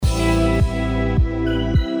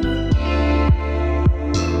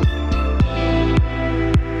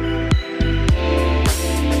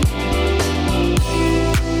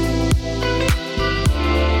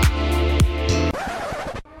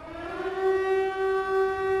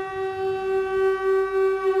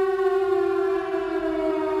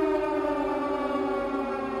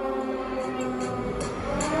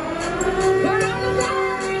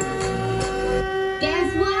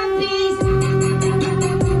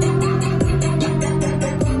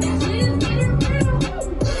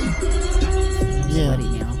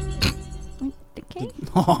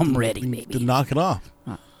Oh, I'm ready, baby. To knock it off.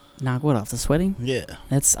 Knock what off? The sweating? Yeah.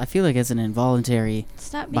 I feel like it's an involuntary.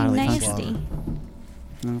 Stop being bodily nasty. function.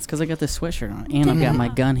 No, it's because I got this sweatshirt on, and I've got my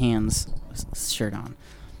gun hands shirt on.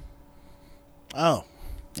 Oh.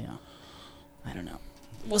 Yeah. I don't know.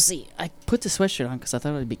 We'll see. I put the sweatshirt on because I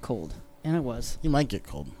thought it would be cold, and it was. You might get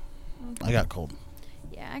cold. Okay. I got cold.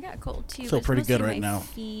 Yeah, I got cold too. Feel but it's pretty good mostly right my now.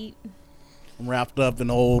 Feet. I'm wrapped up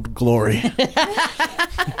in old glory.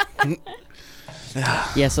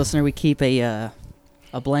 Yes, listener, we keep a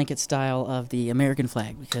blanket style of the American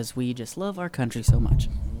flag because we just love our country so much.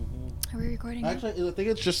 Are we recording? now? Actually, I think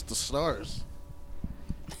it's just the stars.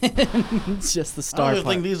 It's just the I star don't even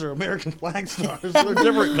part. think these are American flag stars. They're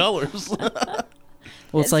different colors.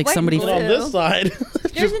 Well, it's It's like white somebody. and But on blue. this side,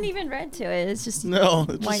 There isn't even red to it. It's just no,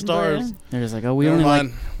 it's white just and blue. stars. They're just like, oh, we Never only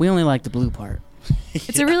mind. like the blue part.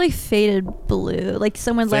 It's a really faded blue. Like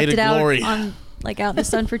someone Faded left it glory. out on out in the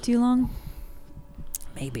sun for too long.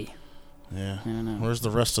 Maybe. Yeah. I don't know. Where's the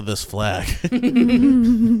rest of this flag?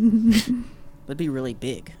 That'd be really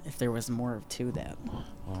big if there was more to that.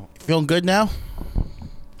 Feeling good now?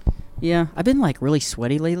 Yeah, I've been like really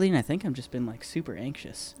sweaty lately, and I think I've just been like super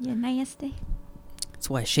anxious. Yeah, nasty. That's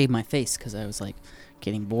why I shaved my face because I was like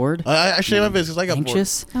getting bored, I shaved my face because I got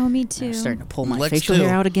anxious. Oh, me and I too. was starting to pull my Lex facial too.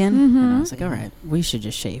 hair out again, and I Mhm. was like, all right, we should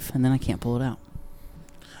just shave, and then I can't pull it out. bored.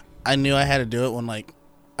 I knew I had to do it when like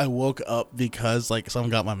I woke up because like something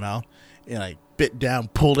got in my mouth and I bit down,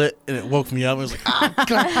 pulled it, and it woke me up. I was like, ah,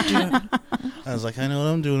 God damn it. I was like, I know what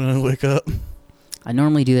I'm doing when I wake up. I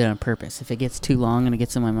normally do that on purpose. If it gets too long and it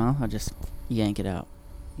gets in my mouth, I'll just yank it out.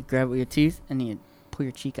 You grab it with your teeth and you pull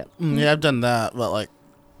your cheek up. Yeah, I've done that, but like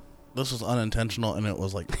this was unintentional and it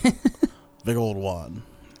was like big old wad.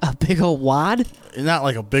 A big old wad? Not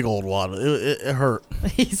like a big old wad. It hurt.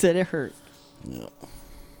 He said it hurt. Yeah.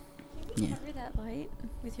 Can you Yeah. cover that light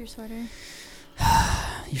with your sweater?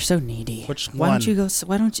 You're so needy. Which Why one? don't you go?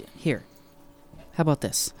 Why don't you? Here. How about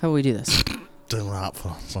this? How about we do this? Do not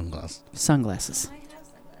put on sunglasses. Sunglasses. I have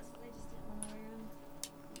sunglasses. I just didn't want to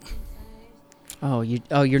wear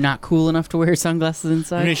them inside. You're not cool enough to wear sunglasses I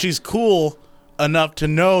inside? mean, she's cool enough to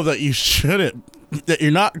know that you shouldn't. That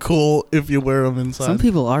you're not cool if you wear them inside. Some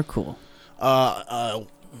people are cool.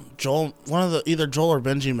 Joel, either Joel or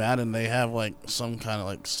Benji Madden, they have like some kind of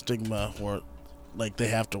like stigma where, like, they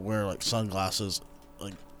have to wear like sunglasses,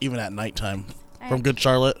 like even at nighttime. From Good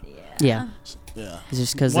Charlotte. Yeah. Yeah. It's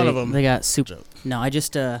just because One of 'em. they got super. Joke. No, I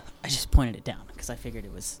just pointed it down because I figured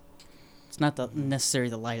it was. It's not necessarily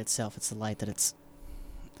the light itself. It's the light that it's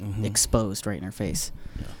exposed right in her face.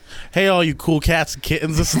 Hey, all you cool cats and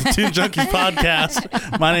kittens! This is the Toon Junkies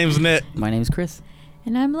podcast. My name's Nick, My name's Chris.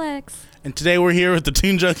 And I'm Lex. and today we're here with the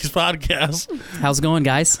Toon Junkies podcast. How's it going,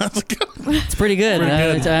 guys? It's pretty good.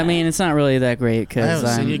 Pretty good. I mean, it's not really that great I because haven't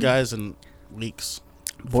seen I'm you guys in weeks.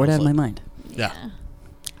 bored out of my mind. Yeah.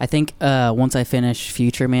 I think once I finish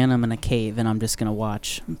Future Man, I'm gonna cave and I'm just gonna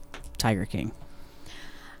watch Tiger King.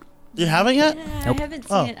 You haven't yet? Yeah, Nope. I haven't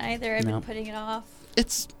seen Oh. it either. I've Nope. been putting it off.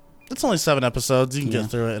 It's only 7 episodes. You can Yeah.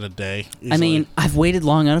 get through it in a day. I mean, easily. I've waited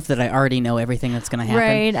long enough that I already know everything that's gonna happen.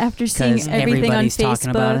 Right, after seeing 'Cause everything on everybody's Facebook. talking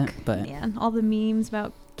about it, but- yeah, all the memes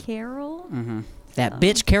about Carol. That So.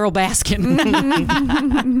 bitch Carol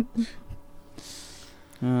Baskin.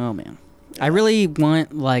 Oh man, I really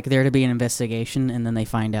want like there to be an investigation, and then they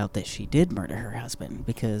find out that she did murder her husband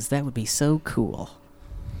because that would be so cool.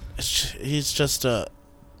 He's just the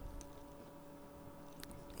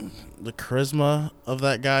charisma of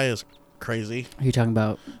that guy is crazy. Are you talking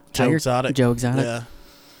about Joe Tiger? Exotic. Joe Exotic. Yeah,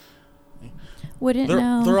 Wouldn't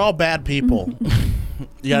know. they're all bad people.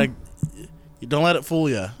 You don't let it fool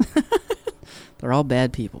you. They're all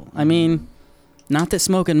bad people. I mean, not that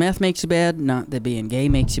smoking meth makes you bad, not that being gay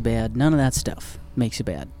makes you bad. None of that stuff makes you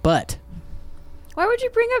bad. But Why would you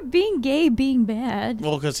bring up being gay being bad?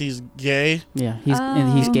 Well, because he's gay. yeah, he's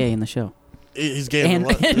Oh. gay in the show He's gay and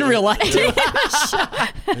in real life.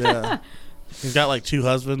 Yeah, he's got like 2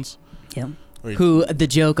 husbands. Yep. Or he- Who the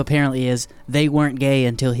joke apparently is they weren't gay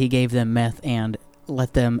until he gave them meth and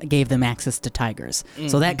gave them access to tigers.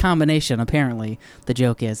 So that combination, apparently, the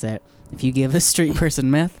joke is that if you give a street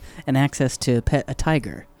person meth and access to pet a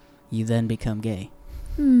tiger, you then become gay.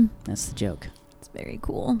 That's the joke. It's very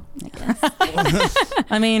cool. I guess.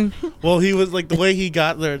 I mean, Well, he was like the way he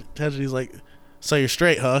got their attention. He's like, "So you're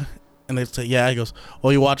straight, huh?" And they say, "Yeah." He goes,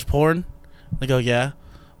 "Well, you watch porn?" They go, "Yeah."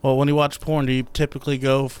 Well, when you watch porn, do you typically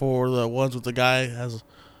go for the ones with the guy has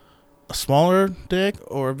a smaller dick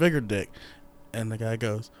or a bigger dick? And the guy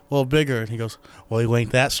goes, "Well, bigger." And he goes, "Well, you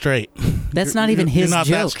ain't that straight." that's not even his You're not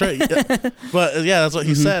joke. that straight. Yeah. But yeah, that's what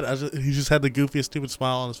he said. He just had the goofiest, stupid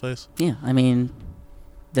smile on his face. Yeah, I mean,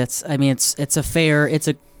 I mean, it's a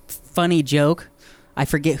funny joke. I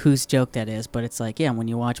forget whose joke that is, but it's like, yeah, when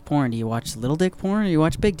you watch porn, do you watch little dick porn or you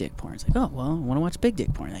watch big dick porn? It's like, oh, well, I want to watch big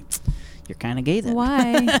dick porn. Like, you're kind of gay then.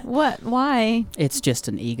 Why? What? Why? It's just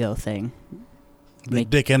an ego thing. Big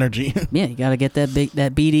dick energy. Yeah, you got to get that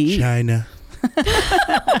BDE. China.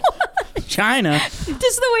 China. Just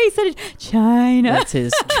the way he said it. China. That's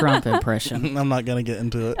his Trump impression. I'm not gonna get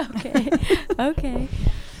into it. Okay. Okay.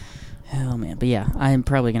 Oh man, but yeah, I'm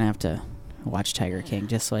probably gonna have to watch Tiger King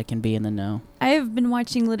just so I can be in the know. I have been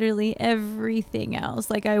watching literally everything else.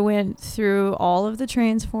 Like I went through all of the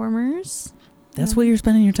Transformers. That's what you're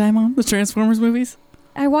spending your time on? The Transformers movies?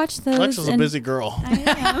 I watched those. Alexa's a and busy girl. I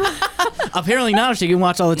am. Apparently not. She can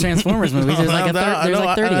watch all the Transformers movies. There's like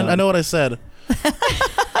 30 of them. I know what I said.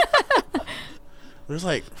 There's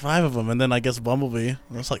like 5 of them, and then I guess Bumblebee.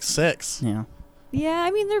 There's like 6. Yeah. Yeah,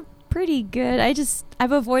 I mean they're pretty good.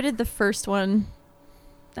 I've avoided the first one.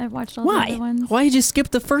 I've watched all the other ones. Why did you skip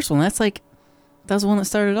the first one? That was the one that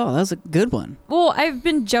started it all. That was a good one. Well, I've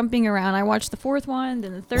been jumping around. I watched the 4th one,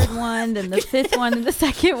 then the 3rd one, then the 5th one, then the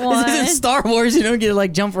 2nd one. This isn't Star Wars. You don't get to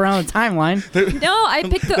like jump around the timeline. No, I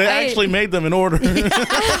picked the. They actually made them in order.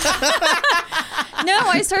 No,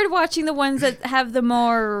 I started watching the ones that have the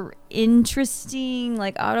more interesting,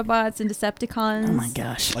 like Autobots and Decepticons. Oh my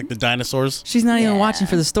gosh. Like the dinosaurs. She's not even Yeah. watching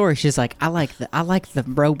for the story. She's like, I like the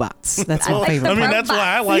robots. That's my like favorite. the I mean, that's why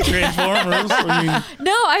I like Transformers. I mean,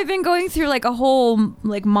 No, I've been going through like a whole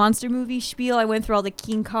like monster movie spiel. I went through all the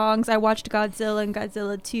King Kongs. I watched Godzilla and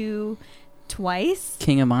Godzilla 2 twice.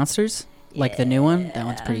 King of Monsters, like the new one. That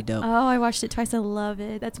one's pretty dope. Oh, I watched it twice. I love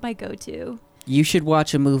it. That's my go-to. You should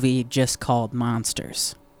watch a movie just called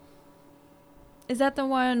Monsters. Is that the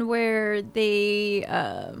one where they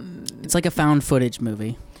It's like a found footage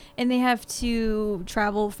movie. and they have to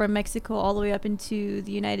travel from Mexico all the way up into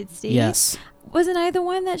the United States? Yes. Wasn't I the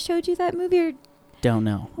one that showed you that movie? Or Don't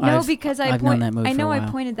know. no, because I've known that movie I for know a I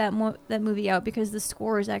while. pointed that movie out because the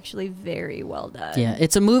score is actually very well done. Yeah,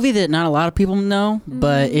 it's a movie that not a lot of people know,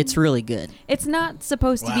 but Mm. it's really good. It's not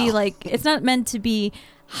supposed to be Wow. like, it's not meant to be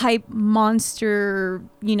hype monster,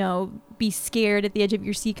 be scared at the edge of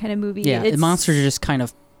your seat kind of movie. Yeah, the It's- monsters are just kind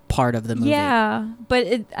of part of the movie. Yeah, but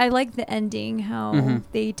I like the ending, how Mhm.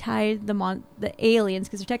 they tied the aliens,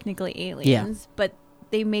 because they're technically aliens, but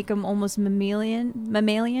they make them almost mammalian.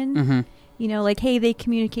 Mm-hmm. Like, hey, they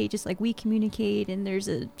communicate just like we communicate, and there's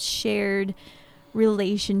a shared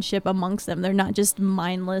relationship amongst them. They're not just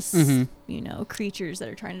mindless, Mhm. creatures that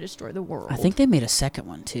are trying to destroy the world. I think they made a second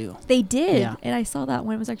one too. they did, Yeah. and I saw that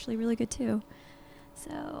one. It was actually really good too.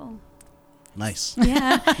 So nice.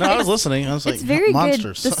 yeah, No, I was listening. I was like, it's very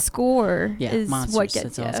monsters. good. The score Yeah, is Monsters. what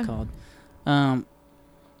gets That's all it's you. called. I'm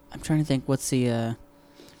trying to think. What's the?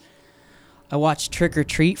 I watched Trick or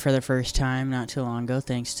Treat for the first time not too long ago,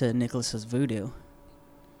 thanks to Nicholas's Voodoo.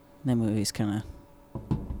 That movie's kind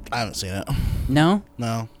of I haven't seen it. no.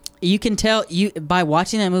 No. You can tell by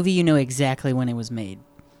watching that movie, you know exactly when it was made.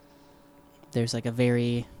 There's like a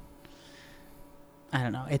very, I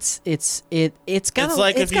don't know. It's got It's a,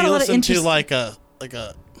 like it's if got a you lot of listen to interest- like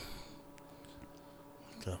a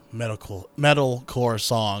metalcore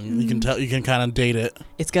song, you can tell, you can kind of date it.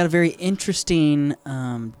 It's got a very interesting,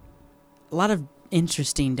 a lot of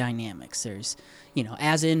interesting dynamics. There's,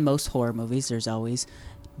 as in most horror movies, there's always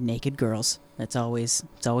naked girls. It's always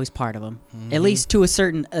part of them. At least to a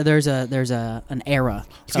certain. There's an era.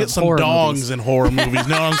 Let's get of some horror dongs movies. in horror movies.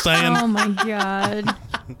 Know what I'm saying? Oh my god.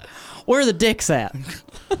 Where are the dicks at?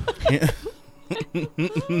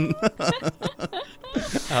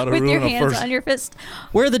 How to With your ruin a hands first. on your fist.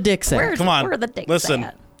 Where are the dicks at? Come on, Where are the dicks listen.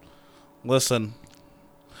 at? Listen,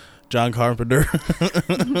 John Carpenter.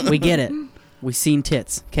 We get it. We seen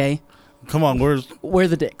tits. Okay. Come on, Where are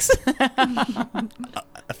the dicks?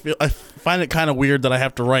 I find it kind of weird that I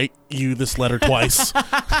have to write you this letter twice.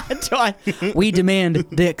 We demand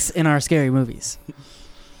dicks in our scary movies.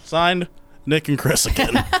 Signed, Nick and Chris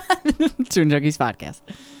again. Toon Junkies podcast.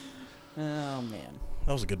 Oh man.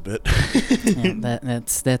 That was a good bit. Yeah,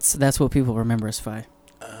 that's what people remember us by.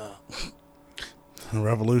 The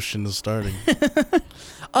revolution is starting.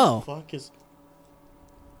 Oh. Fuck is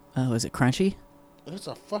Is it crunchy? there's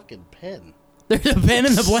a fucking pen. There's a pen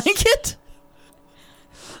in the blanket?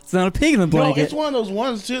 It's not a pig in the No, blanket. it's one of those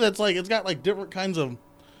ones too that's like it's got like different kinds of.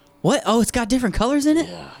 What? Oh, it's got different colors in it?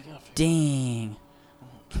 Yeah, I gotta Dang.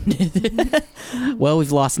 Well,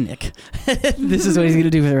 we've lost Nick. This is what he's going to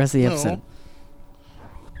do for the rest of the No. episode.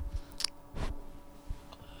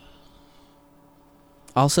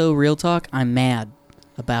 Also, real talk, I'm mad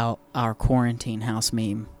about our quarantine house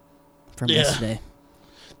meme from Yeah. yesterday.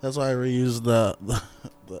 That's why I reuse the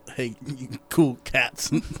hey, you cool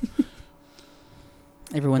cats.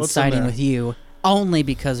 Everyone's What's in siding there? with you only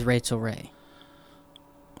because Rachel Ray.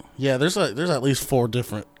 Yeah, there's at least 4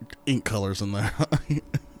 different ink colors in there.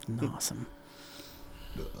 Awesome.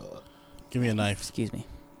 Give me a knife. Excuse me.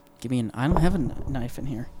 Give me an. I don't have a knife in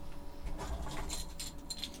here.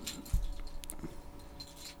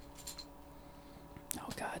 Oh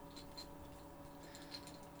God.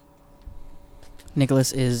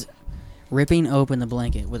 Nicholas is ripping open the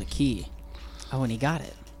blanket with a key. Oh, and he got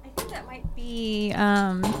it. I think that might be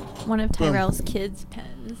one of Tyrell's kids'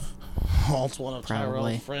 pens. Oh, it's one of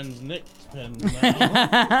Probably. Tyrell's friends, Nick's pen.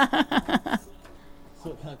 Now.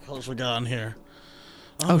 What kind of colors we got on here?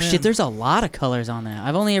 Oh, man. shit, there's a lot of colors on that.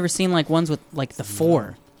 I've only ever seen like ones with like the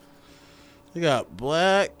 4. You got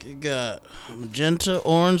black, you got magenta,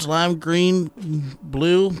 orange, lime green,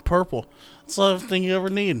 blue, purple. That's everything you ever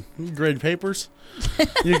need. You can grade papers.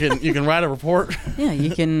 you can write a report. Yeah, you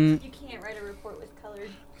can. You can't write a report with colored.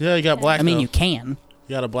 Yeah, you got black. I mean, though. you can.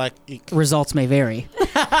 You got a black ink. Results may vary.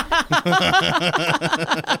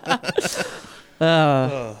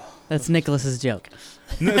 That's Nicholas's joke.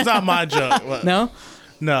 No, it's not my joke. but- No?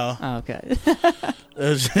 No. Oh, okay. It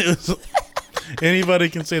was- anybody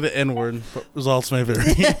can say the N word. But results may vary.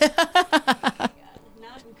 Not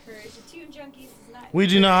encouraged. The Tune Junkies is not. We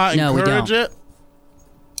do not No, we encourage don't. it.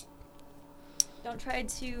 Don't try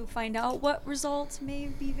to find out what results may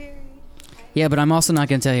be varied. Yeah, but I'm also not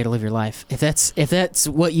going to tell you to live your life. If that's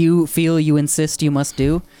what you feel you insist you must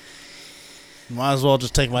do. Might as well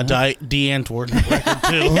just take my D Antwoord record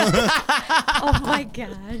too. Oh my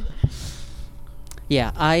God.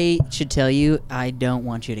 Yeah, I should tell you, I don't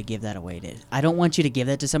want you to give that away, dude. I don't want you to give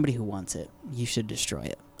that to somebody who wants it. You should destroy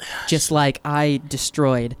it. Just like I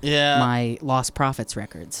destroyed Yeah. my Lost Profits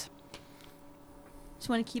records. Just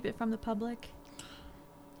want to keep it from the public.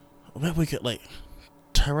 Maybe we could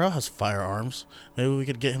Tyrell has firearms. Maybe we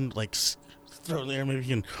could get him throw it there. Maybe he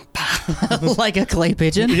can. Like a clay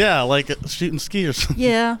pigeon? Yeah, like shooting skiers.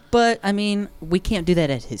 Yeah, but I mean, we can't do that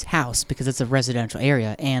at his house because it's a residential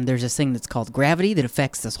area, and there's this thing that's called gravity that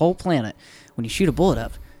affects this whole planet. When you shoot a bullet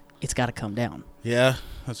up, it's got to come down. Yeah,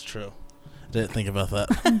 that's true. Didn't think about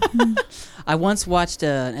that. I once watched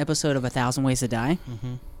an episode of 1,000 Ways to Die,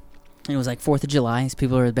 and it was like 4th of July. These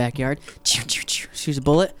people are in the backyard, shoots a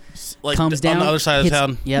bullet, comes down on the other side of hits,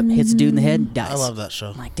 town. Yep, hits a dude in the head, dies. I love that show.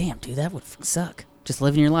 I'm like, damn, dude, that would suck. Just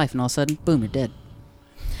living your life, and all of a sudden, boom, you're dead.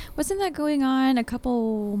 Wasn't that going on a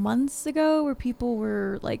couple months ago where people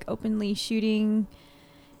were openly shooting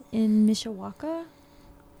in Mishawaka?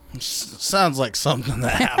 Sounds like something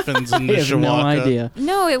that happens in I have Mishawaka. no idea.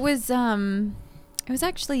 No, it was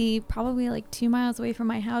actually probably 2 miles away from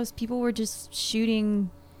my house. People were just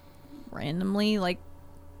shooting randomly, a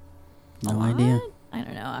No lot? idea. I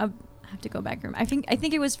don't know. I have to go back. I think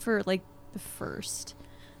it was for the first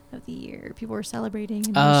of the year. People were celebrating.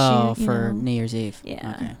 And Oh, shoot, for New Year's Eve.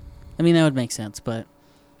 Yeah. Okay. I mean, that would make sense, but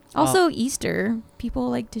Also Easter. People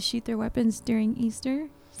like to shoot their weapons during Easter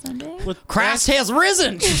Sunday. With Christ has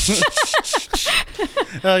risen.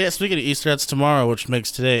 Oh yeah, speaking of Easter, that's tomorrow, which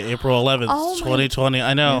makes today April 11th, Oh, my- 2020.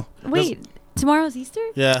 I know. Wait, tomorrow's Easter?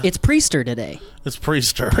 Yeah, It's Priester today. it's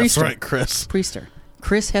Priester. That's Priester. right, Chris. Priester.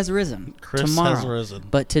 Chris has risen. Chris tomorrow. has risen.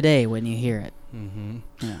 But today, when you hear it. Mm-hmm.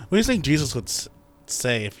 Yeah. What do you think Jesus would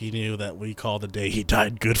say if he knew that we call the day he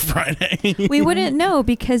died Good Friday? We wouldn't know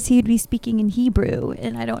because he'd be speaking in Hebrew,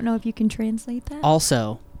 and I don't know if you can translate that.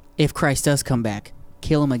 Also, if Christ does come back,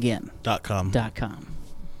 kill him again. .com. .com.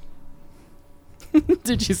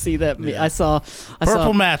 Did you see that? Yeah. I saw.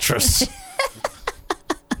 Purple mattress.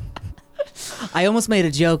 I almost made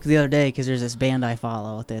a joke the other day because there's this band I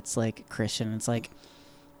follow that's Christian. It's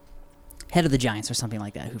Head of the Giants or something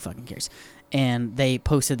like that. Who fucking cares? And they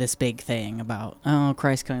posted this big thing about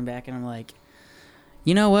Christ coming back, and I'm like,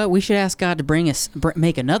 you know what? We should ask God to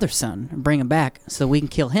make another son and bring him back so we can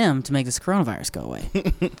kill him to make this coronavirus go away.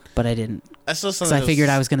 But I didn't I saw because something. I figured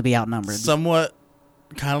I was going to be outnumbered. somewhat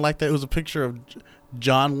kind of like that. It was a picture of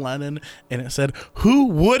John Lennon, and it said, "Who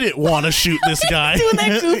wouldn't want to shoot this guy?" Doing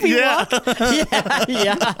that goofy yeah.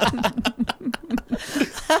 yeah.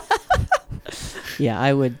 Yeah,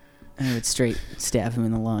 I would straight stab him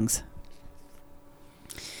in the lungs.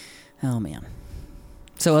 Oh man.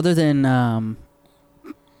 So other than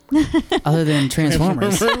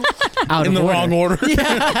Transformers, out In of the wrong order.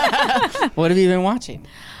 what have you been watching?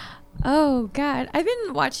 Oh God, I've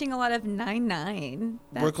been watching a lot of 9-9.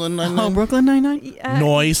 Brooklyn Oh, Nine-Nine. Brooklyn Nine-Nine.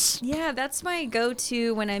 Noise. Yeah, that's my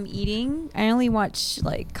go-to when I'm eating. I only watch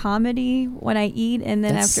comedy when I eat, and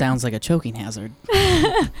then That after sounds like a choking hazard.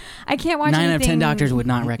 I can't watch 9 out of 10 anything- doctors would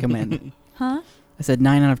not recommend. Huh? I said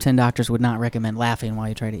 9 out of 10 doctors would not recommend laughing while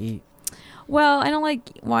you try to eat. Well, I don't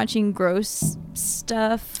like watching gross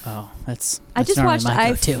stuff. Oh, that's I just normally watched my I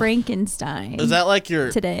go-to. Frankenstein. Is that like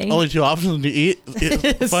your today? only two options to eat?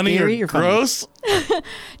 Funny Scary or or funny? gross?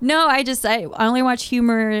 No, I only watch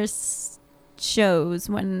humorous shows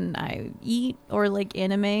when I eat or like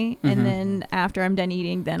anime, Mhm. and then after I'm done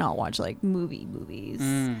eating, then I'll watch like movies.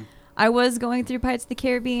 Mm. I was going through Pirates of the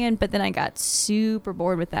Caribbean, but then I got super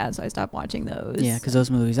bored with that, so I stopped watching those. Yeah, because those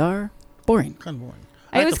movies are boring. Kind of boring.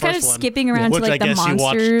 I like was the kind of first one, skipping around which to like I the guess you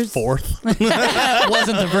monsters. watched fourth.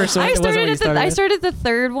 Wasn't the first one. I It wasn't started when you at the I it. started the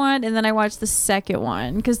third one, and then I watched the second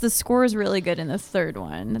one because the score is really good in the third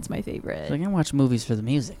one. That's my favorite. So I can watch movies for the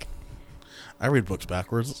music. I read books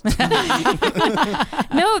backwards.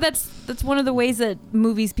 No, that's one of the ways that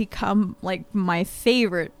movies become like my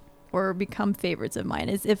favorite or become favorites of mine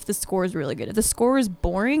is if the score is really good. If the score is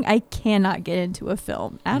boring, I cannot get into a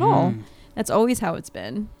film at all. Mm. That's always how it's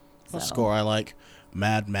been. What So. score I like?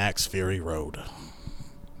 Mad Max Fury Road.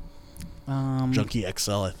 Junkie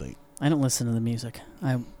XL, I think. I don't listen to the music.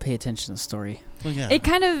 I pay attention to the story. Well, yeah.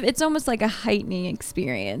 It's almost like a heightening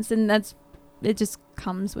experience, and it just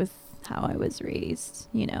comes with how I was raised,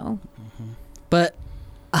 you know. But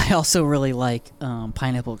I also really like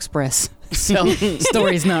Pineapple Express. So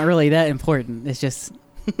story's not really that important. It's just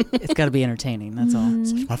it's got to be entertaining. That's all.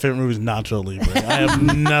 Mhm. My favorite movie is Nacho Libre. I have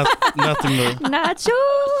nothing to. Nacho.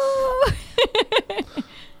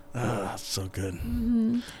 It's so good.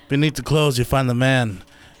 Mhm. Beneath the clothes, you find the man.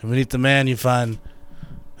 And beneath the man, you find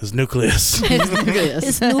his nucleus. His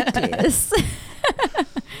nucleus.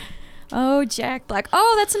 Oh, Jack Black.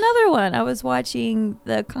 Oh, that's another one. I was watching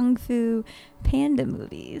the Kung Fu Panda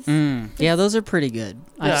movies. Yeah, those are pretty good.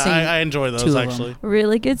 I've Yeah, seen I enjoy those, two of 'em. actually.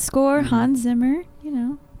 Really good score. Mhm. Hans Zimmer, you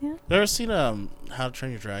know. Yeah. You ever seen How to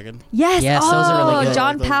Train Your Dragon? Yes. Yes, oh, those are really good.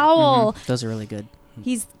 John Those- Powell. Mhm. Those are really good.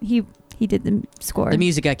 He did the score. The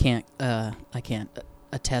music I can't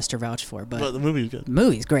attest or vouch for, but But the movie's good. the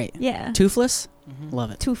movie's great. Yeah. Toothless,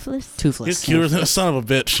 love it. Toothless. Toothless. He's cuter than a son of a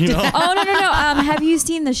bitch, you know? Oh no. Have you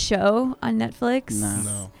seen the show on Netflix? No.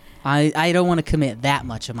 No. I don't want to commit that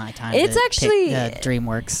much of my time. It's to actually- pick,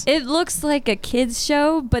 DreamWorks. It looks like a kids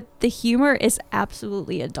show, but the humor is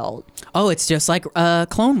absolutely adult. Oh, it's just like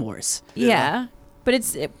Clone Wars. Yeah.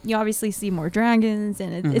 But you obviously see more dragons,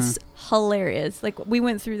 and it's hilarious. Like, we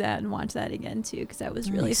went through that and watched that again, too, because that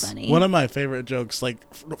was really Nice. funny. One of my favorite jokes, like,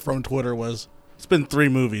 from Twitter was, it's been 3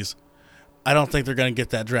 movies. I don't think they're going to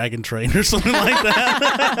get that dragon train or something like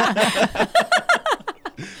that.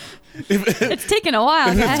 It's taken a while,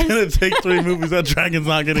 If it's guys. going to take 3 movies, that dragon's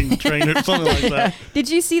not getting trained or something like that. Did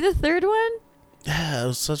you see the third one? Yeah, it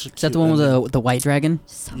was such a cute Is that the one with the white dragon?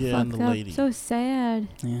 So Yeah, and fucked the up. lady. So sad.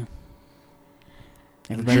 Yeah.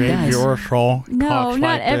 Everybody dies. Your troll No, talks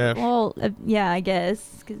not like this. well. Yeah, I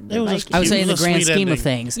guess. 'Cause It was like- just I would It say in the was a grand sweet scheme of ending.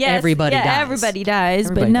 things, Yes, everybody yeah, dies. everybody dies.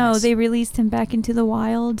 Everybody but no, dies. they released him back into the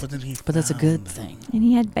wild, But then he But that's a good found- thing. and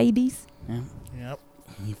he had babies. Yeah. Yep.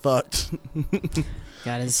 He fucked.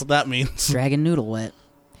 Got That's his what that means. dragon noodle wet.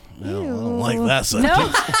 No, I don't Ew. like that subject.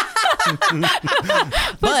 No.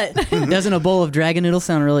 But doesn't a bowl of dragon noodles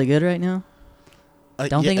sound really good right now?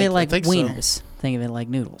 Don't think I they like think so. wieners. Think of it like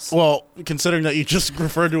noodles. Well, considering that you just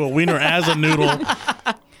referred to a wiener as a noodle.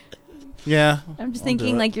 Yeah. I'm just I'll do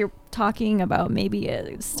thinking it. like you're talking about maybe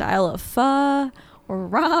a style of pho or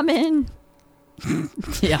ramen.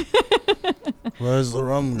 Yeah. Where's the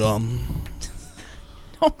rum gum?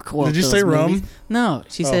 Don't quote Did you those say movies. rum? No,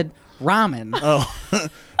 she Oh. said ramen. Oh,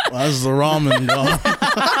 where's the ramen gum?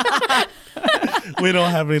 We don't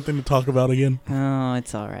have anything to talk about again. Oh,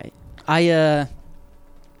 it's all right.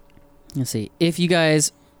 Let's see. If you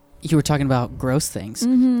were talking about gross things.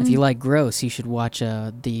 Mhm. If you like gross, you should watch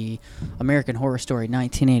the American Horror Story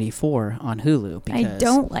 1984 on Hulu. I Because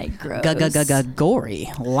don't like gross.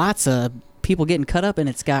 gory. Lots of people getting cut up, and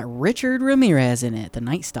it's got Richard Ramirez in it, the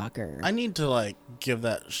Night Stalker. I need to give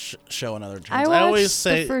that show another chance. I always watched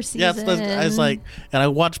say the first yeah. I was season. like, and I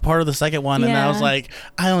watched part of the second one, and I was Yeah. like,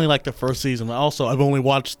 I only like the first season. Also, I've only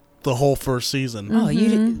watched the whole first season. Oh,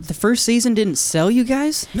 the first season didn't sell you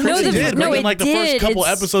guys? No, No, it the- did. no, But it like the first did. couple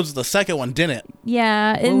It's- episodes of the second one didn't.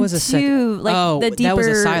 Yeah, What and was the second? two, like oh, the deeper. that was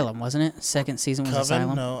Asylum, wasn't it? Second season was Coven?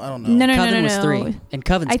 Asylum. No, I don't know. No, Coven no, was no. 3, and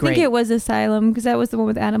Coven's I great. think it was Asylum because that was the one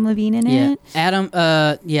with Adam Levine in Yeah, it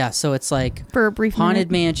Adam. Yeah, so it's like for a brief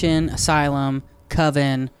Haunted minute. Mansion, Asylum,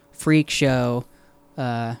 Coven, Freak Show,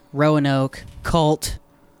 Roanoke, Cult,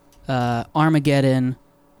 Armageddon,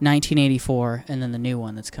 1984, and then the new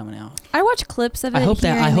one that's coming out. I watch clips of it. I hope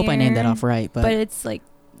here I and hope I named that there, off right, but it's like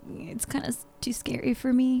it's kind of too scary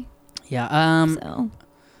for me. yeah. So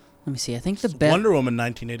Let me see. I think the best. Wonder Woman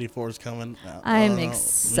 1984 is coming. I'm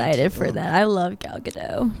excited for that. I love Gal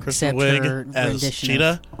Gadot. Kristen Except her Wiig as rendition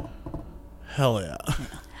Cheetah. Hell yeah.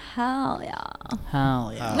 Hell yeah.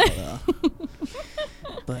 Hell yeah. Hell yeah.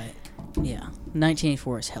 But yeah,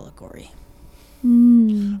 1984 is hella gory.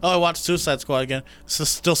 Mm. Oh, I watched Suicide Squad again. This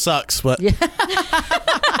still sucks, but Yeah.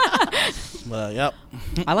 yep.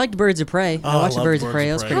 I liked Birds of Prey. Oh, I watched I love Birds of Birds Prey. of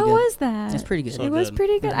It was Prey. pretty How good. was that? It's pretty good. So It was good.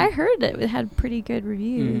 pretty good. Mhm. I heard it had pretty good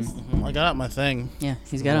reviews. Mm. I got out my thing. Yeah,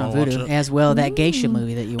 he's got it on I'll watch Vudu it. as well. That geisha Mm.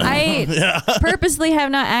 movie that you watched. I Yeah. purposely have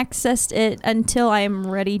not accessed it until I am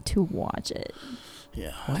ready to watch it.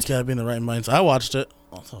 Yeah. It's got to be in the right minds. I watched it.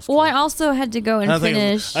 Oh, that was Well, cool. I also had to go and I think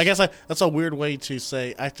finish. I guess that's a weird way to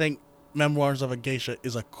say. I think Memoirs of a Geisha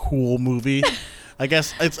is a cool movie. I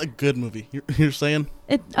guess it's a good movie. You're saying?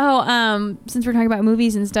 Since we're talking about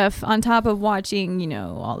movies and stuff, on top of watching,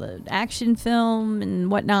 all the action film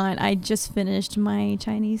and whatnot, I just finished my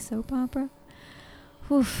Chinese soap opera.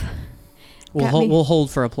 Oof. Got me. We'll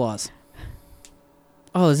hold for applause.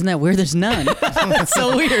 Oh, isn't that weird? There's none. That's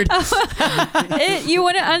so weird. You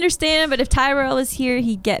wouldn't understand, but if Tyrell is here,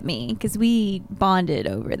 he'd get me because we bonded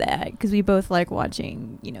over that because we both like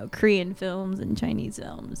watching, Korean films and Chinese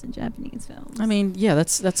films and Japanese films. I mean, yeah,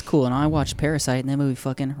 that's cool. And I watched Parasite, and that movie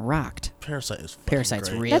fucking rocked. Parasite is fucking Parasite's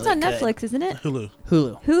great. really that's on good. Netflix, isn't it? Hulu.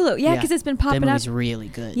 Hulu. Hulu, yeah, Yeah. because it's been That popping up. movie's really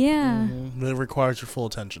good. Yeah, It requires your full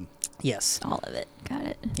attention, Yes. all of it. Got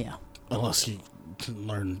it. Yeah. unless you can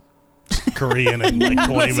learn Korean in like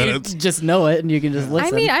 20 minutes. Just know it, and you can just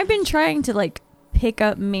listen. I mean, I've been trying to pick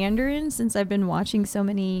up Mandarin since I've been watching so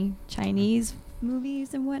many Chinese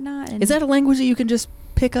movies and whatnot. And is that a language that you can just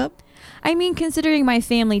pick up? I mean, considering my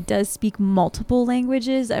family does speak multiple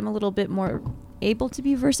languages, I'm a little bit more able to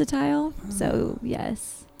be versatile. So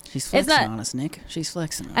yes, She's It's flexing not- on us, Nick. She's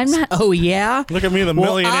flexing on I'm us. not- Oh, yeah? Look at me, the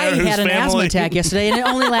Well, millionaire I whose had an asthma family. attack yesterday, and it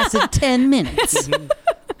only lasted 10 minutes.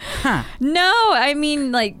 Huh. no, I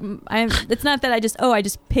mean it's not that I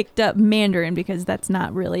just picked up Mandarin because that's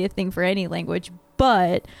not really a thing for any language.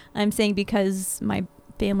 But I'm saying because my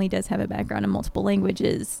family does have a background in multiple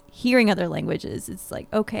languages, hearing other languages, it's like,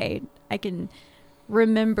 okay, I can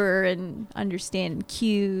remember and understand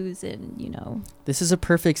cues and This is a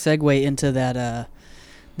perfect segue into that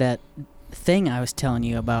that thing I was telling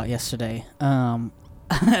you about yesterday.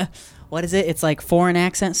 What is it? It's like foreign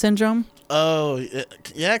accent syndrome, Oh,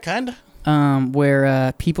 yeah, kind of.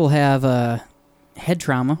 where people have head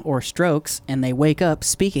trauma or strokes, and they wake up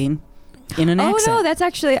speaking in an accent. Oh no, that's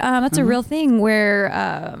actually that's a Mhm. real thing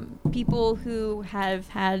where people who have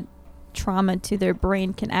had trauma to their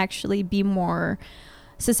brain can actually be more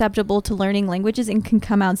susceptible to learning languages and can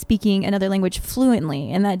come out speaking another language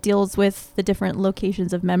fluently, and that deals with the different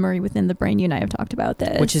locations of memory within the brain. You and I have talked about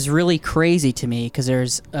this, Which is really crazy to me because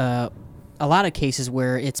there's a lot of cases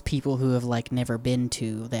where it's people who have never been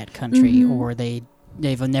to that country Mhm. or they've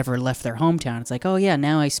never left their hometown. It's like, oh yeah,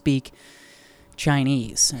 now I speak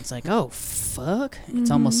Chinese. And it's like, oh fuck. It's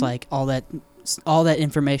almost Mhm. like all that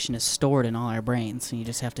information is stored in all our brains, and you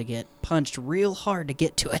just have to get punched real hard to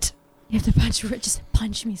get to it. you have to just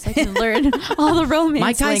punch me so I can learn all the Romance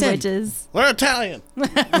Mike Tyson. languages. We're Italian.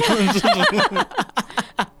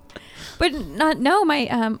 But my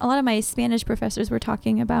a lot of my Spanish professors were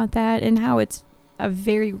talking about that and how it's a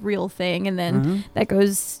very real thing. And then Mhm. that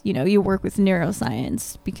goes, you work with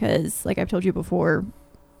neuroscience because, like I've told you before,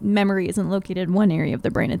 memory isn't located in one area of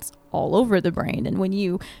the brain; it's all over the brain. And when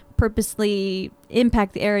you purposely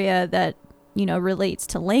impact the area that relates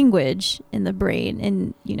to language in the brain,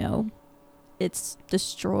 and it's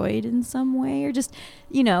destroyed in some way, or just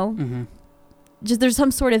Mhm. just there's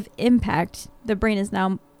some sort of impact, the brain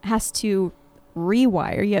has to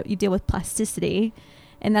rewire. You deal with plasticity,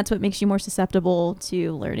 and that's what makes you more susceptible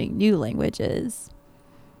to learning new languages.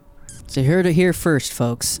 So you heard it here first,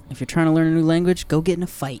 folks. If you're trying to learn a new language, go get in a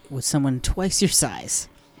fight with someone twice your size.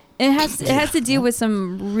 It has to do with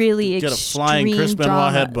some really Get a extreme flying Chris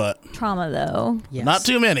Benoit headbutt. trauma, though. Yes. Not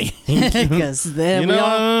too many. Because then we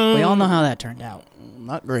all know how that turned out.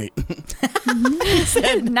 Not great.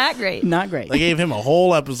 Not great. Not great. They gave him a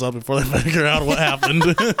whole episode before they figured out what happened.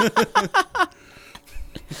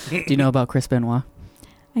 Do you know about Chris Benoit?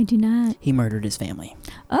 I do not. He murdered his family.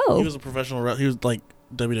 He Oh, was a professional. He was like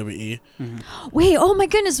WWE. wait. Oh my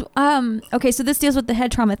goodness. Okay, so this deals with the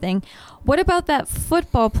head trauma thing. What about that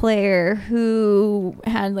football player who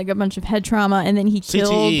had a bunch of head trauma and then he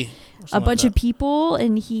killed CTE. a bunch of people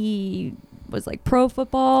and he was pro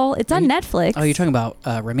football? It's on Netflix. Oh, you're talking about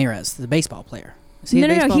Ramirez, the baseball player. Is he No, a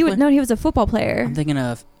no, baseball no. player? He was a football player. I'm thinking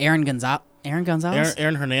of Aaron Aaron Gonzalez.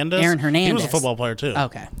 Aaron Hernandez. Aaron Hernandez. He was a football player too.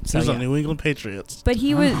 Okay, He so was yeah. on New England Patriots. But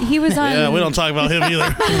he was on. Yeah, we don't talk about him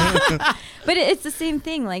either. But it's the same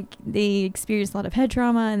thing. Like they experience a lot of head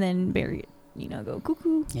trauma and then go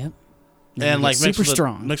cuckoo. Yep. And like super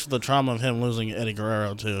strong. mixed with the trauma of him losing Eddie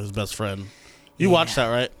Guerrero too, his best friend. You watched that,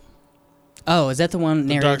 right? Oh, is that the one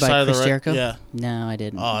The narrated Dark Side by of the Chris Jericho? Yeah. No, I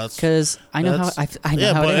didn't. Oh, that's because I know how I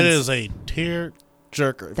know how but it it ends. is a tear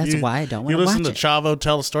jerker. That's why I don't want You to watch listen to it. Chavo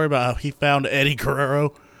tell the story about how he found Eddie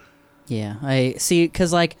Guerrero. Yeah, I see.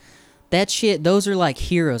 Because like that shit, those are like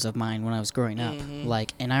heroes of mine when I was growing up. Mhm.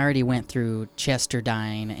 Like, and I already went through Chester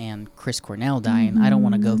dying and Chris Cornell dying. I don't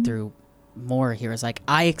want to go through more heroes. Like,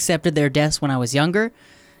 I accepted their deaths when I was younger.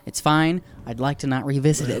 It's fine. I'd like to not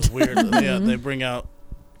revisit It's it. weird. Yeah, they bring out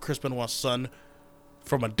Chris Benoit's son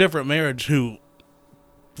from a different marriage who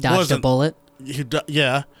Dodged a wasn't- bullet.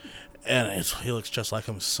 yeah, and he looks just like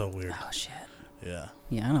him. It's so weird. Oh shit. Yeah,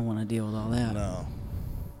 Yeah, I don't want to deal with all that. no.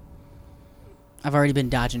 I've already been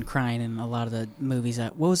dodging crying in a lot of the movies.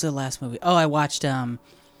 What was the last movie? Oh, I watched. Let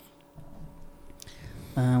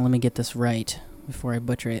me get this right before I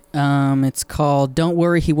butcher it. It's called "Don't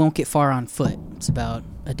Worry, He Won't Get Far on Foot." It's about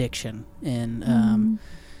addiction, and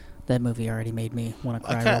that movie already made me want to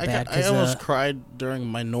cry real bad. I almost cried during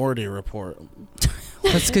Minority Report.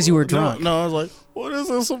 That's because you were drunk. No, I was like, "What is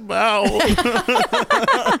this about?"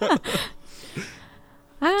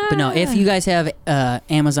 But no, if you guys have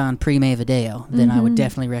Amazon Prime Video, then I would Mhm.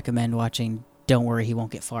 definitely recommend watching "Don't Worry, He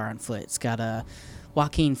Won't Get Far on Foot." It's got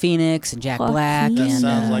Joaquin Phoenix and Jack Black, That and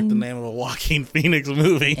sounds like the name of a Joaquin Phoenix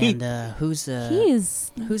movie. and who's He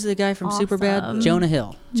is. the guy from Superbad? awesome. Jonah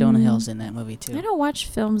Hill. Jonah Mhm. Hill's in that movie too. I don't watch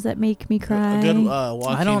films that make me cry. A good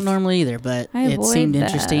Joaquin. I don't normally either, but I it avoid seemed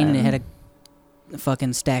interesting. And it them. had a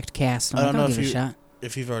fucking stacked cast. And I I'm don't like, know I'll if give it a you- shot.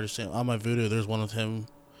 If you've already seen on my Vudu, there's one with him.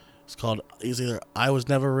 It's called. It's either I Was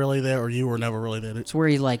Never Really There or You Were Never Really There. It's where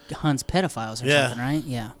he like hunts pedophiles or Yeah. something, right?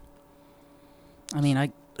 Yeah. I mean,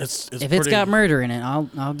 It's if it's pretty- got murder in it,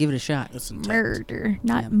 I'll give it a shot. It's intense. Murder,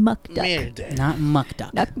 not Yeah. muck duck. Murder. Not muck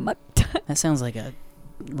duck. Not muck duck. That sounds like a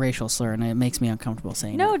racial slur, and it makes me uncomfortable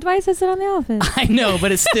saying No, it. Dwight says it on The Office. I know,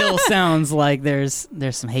 but it still sounds like there's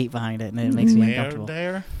some hate behind it, and it makes me uncomfortable.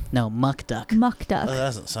 Murder. No, muck duck. Muck duck. That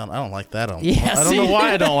doesn't sound. I don't like that. Yeah, I don't know see?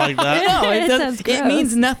 why I don't like that. No, It does- sounds it means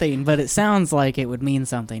gross. nothing, but it sounds like it would mean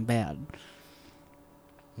something bad.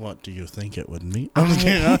 What do you think it would mean?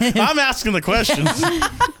 I'm asking the questions.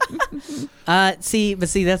 See,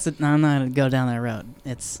 that's I'm not gonna go down that road.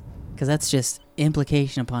 It's because that's just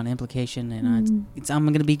implication upon implication, and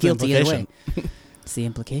I'm gonna be guilty either way. It's the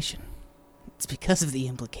implication. It's because of the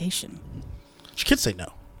implication. She could say no.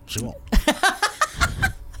 She won't.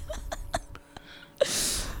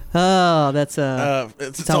 Oh, that's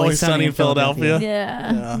It's always sunny in Philadelphia.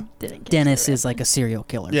 Yeah. Yeah. Didn't get Dennis it. is like a serial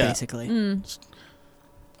killer, Yeah. basically, Mm.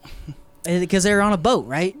 because they're on a boat,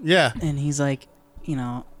 right? Yeah. And he's like,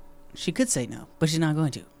 she could say no, but she's not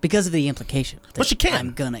going to because of the implication. But that she can.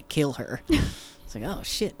 I'm gonna kill her. It's like, oh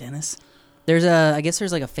shit, Dennis. I guess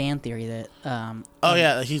there's like a fan theory that Oh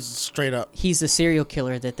yeah, he's straight up. he's the serial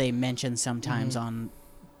killer that they mention sometimes on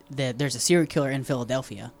that there's a serial killer in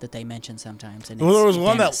Philadelphia that they mention sometimes. And Well, there it's was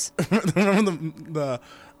one Dennis. that remember the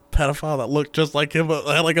pedophile that looked just like him but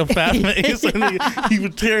had like a fat face, and he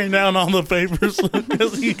was tearing down all the papers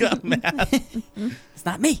because he got mad. It's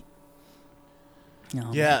not me. No.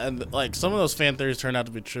 Yeah, and like some of those fan theories turned out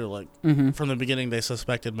to be true. Like Mm-hmm. from the beginning, they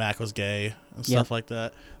suspected Mac was gay and Yep. stuff like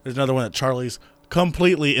that. There's another one that Charlie's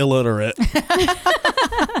completely illiterate.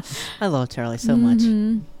 I love Charlie so much.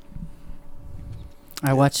 Mhm.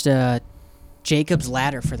 I watched Jacob's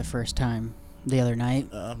Ladder for the first time the other night.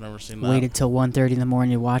 I've never seen that. Waited till 1:30 in the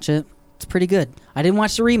morning to watch it. It's pretty good. I didn't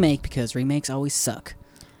watch the remake because remakes always suck.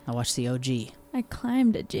 I watched the OG. I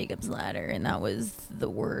climbed a Jacob's ladder, and that was the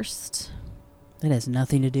worst. That has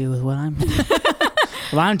nothing to do with what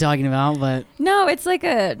I'm talking about, but No, it's like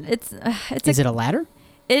it's is it a ladder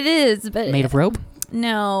it is, but made of rope?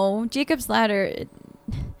 No, Jacob's Ladder.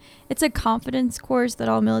 It's a confidence course that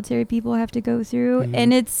all military people have to go through, Mhm.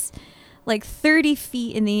 and it's like 30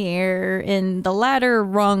 feet in the air, and the ladder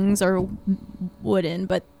rungs are wooden,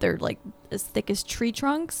 but they're like as thick as tree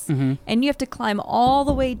trunks, Mm-hmm. and you have to climb all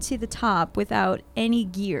the way to the top without any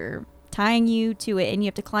gear tying you to it, and you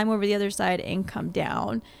have to climb over the other side and come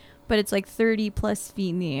down. But it's like 30 plus feet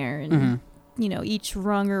in the air, and Mm-hmm. each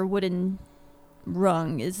rung or wooden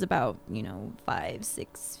rung is about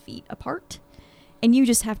 5-6 feet apart, and you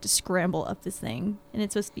just have to scramble up this thing, and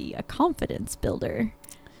it's supposed to be a confidence builder.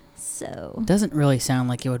 So Doesn't really sound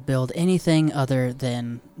like it would build anything other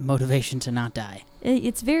than motivation to not die.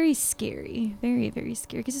 it's very scary, very very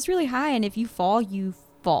scary, because it's really high, and if you fall, you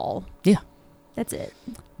fall. Yeah. That's it.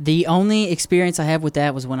 The only experience I have with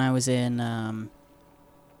that was when I was in,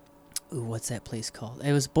 what's that place called?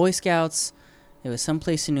 It was Boy Scouts. It was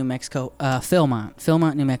someplace in New Mexico.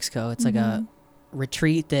 Philmont, New Mexico. It's like a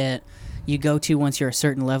retreat that you go to once you're a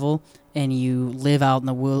certain level, and you live out in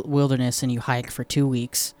the wilderness and you hike for 2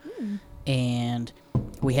 weeks. And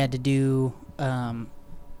we had to do,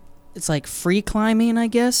 it's like free climbing, I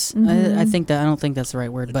guess. I don't think that's the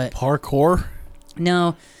right word, but Parkour?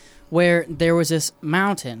 no, where there was this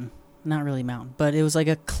mountain, not really mountain, but it was like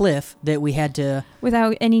a cliff that we had to.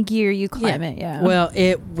 Without any gear, you climb it. Yeah. Well,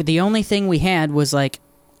 the only thing we had was like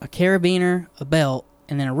a carabiner, a belt,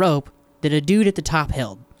 and then a rope that a dude at the top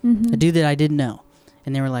held. A dude that I didn't know.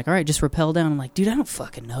 And they were like, all right, just rappel down. I'm like, dude, I don't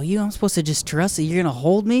fucking know you. I'm supposed to just trust that you're going to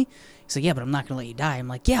hold me? He's like, yeah, but I'm not going to let you die. I'm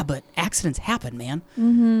like, yeah, but accidents happen, man.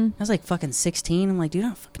 I was like fucking 16. I'm like, dude, I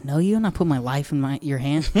don't fucking know you. I'm not putting my life in your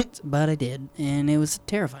hands. But I did. And it was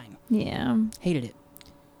terrifying. Yeah. Hated it.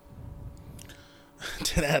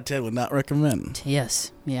 10 out of 10 would not recommend.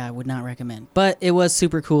 Yes. Yeah, I would not recommend. But it was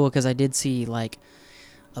super cool because I did see like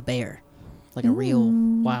a bear. Like a real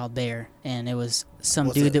wild bear. And it was some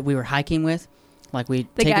dude that we were hiking with. Like the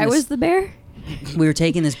guy was the bear? We were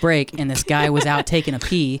taking this break, and this guy was out taking a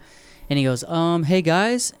pee, and he goes, hey,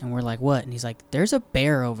 guys. And we're like, what? And he's like, there's a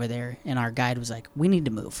bear over there. And our guide was like, we need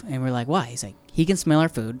to move. And we're like, why? He's like, he can smell our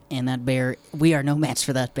food, and that bear, we are no match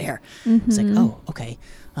for that bear. It's like, oh, okay.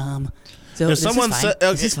 So If someone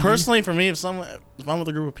says, personally, for me, if I'm with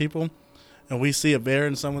a group of people, and we see a bear,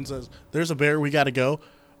 and someone says, there's a bear, we got to go.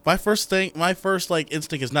 My first like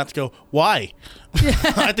instinct is not to go. Why?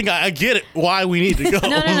 I think I get it. Why we need to go?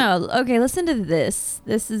 No. Okay, listen to this.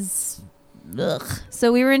 This is,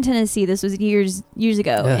 so we were in Tennessee. This was years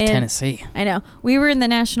ago. And Tennessee. I know. We were in the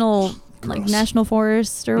national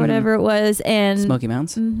forest or whatever it was, and Smoky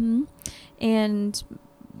Mountains. And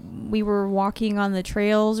we were walking on the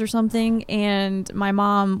trails or something, and my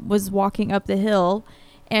mom was walking up the hill,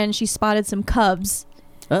 and she spotted some cubs.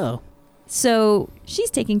 Uh-oh. So she's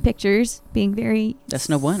taking pictures, being very That's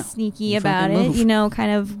no bueno. sneaky You about fucking it, move. kind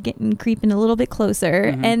of creeping a little bit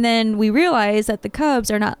closer. And then we realized that the cubs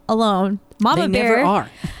are not alone. Mama They bear never are.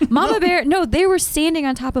 Mama bear. No, they were standing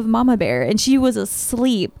on top of Mama bear, and she was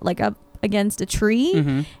asleep, like up against a tree.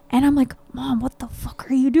 And I'm like, Mom, what the fuck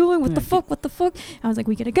are you doing? What the fuck? What the fuck? I was like,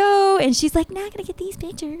 we gotta go. And she's like, nah, I gotta get these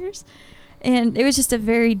pictures. And it was just a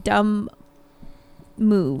very dumb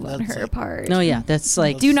move on her part. No, yeah, that's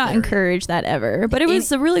like Do not encourage that ever. But it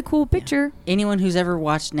was a really cool picture. anyone who's ever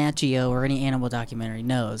watched Nat Geo or any animal documentary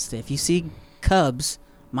knows that if you see cubs,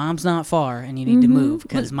 mom's not far, and you need to move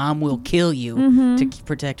because mom will kill you to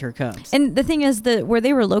protect her cubs. And the thing is that where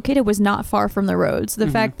they were located was not far from the road. So the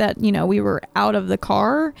fact that, we were out of the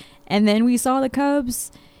car and then we saw the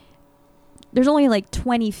cubs, there's only like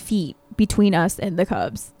 20 feet between us and the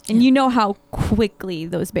cubs. And you know how quickly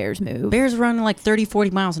those bears move. Bears run like 30,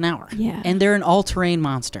 40 miles an hour. Yeah. And they're an all-terrain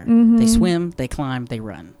monster. They swim, they climb, they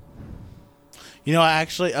run.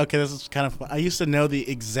 This is kind of fun. I used to know the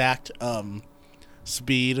exact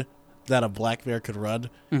speed that a black bear could run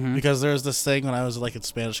because there's this thing when I was like in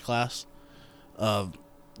Spanish class. The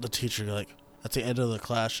teacher, like at the end of the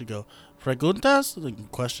class, she'd go, preguntas,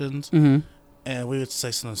 like questions. And we would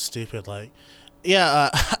say something stupid like,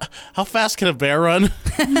 how fast can a bear run?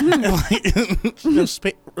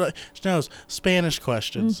 Spanish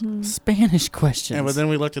questions. Spanish questions. But then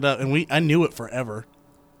we looked it up, and I knew it forever.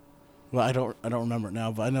 Well, I don't remember it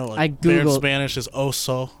now, but I know like bear in Spanish is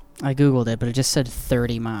oso. I googled it, but it just said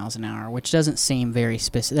 30 miles an hour, which doesn't seem very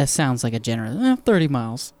specific. That sounds like a general 30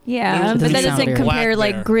 miles. Yeah, but that doesn't compare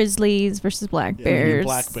like grizzlies versus black bears.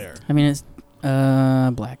 Black bear. I mean, it's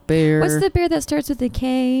black bear. What's the bear that starts with a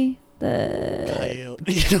K? Coyote.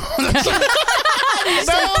 No,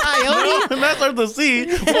 that starts with a C.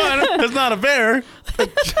 One, it's not a bear.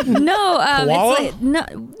 No, Koala? it's like no.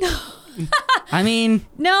 I mean,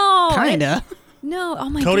 No, kinda. No, oh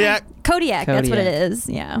my Kodiak? God. Kodiak, that's what it Kodiak. is.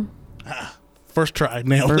 Yeah. First try,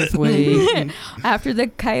 nailed it. Birthway After the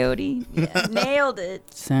coyote. Yeah, nailed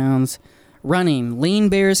it. sounds. Running. Lean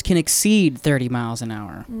bears can exceed 30 miles an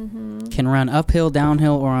hour. Can run uphill,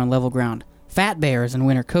 downhill, or on level ground. Fat bears in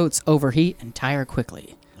winter coats overheat and tire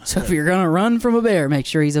quickly. So if you're going to run from a bear, make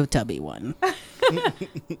sure he's a tubby one.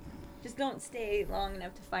 Just don't stay long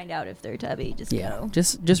enough to find out if they're tubby. Just go.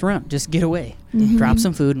 Just run. Just get away. Mm-hmm. Drop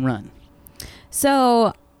some food and run.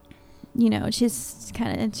 So, just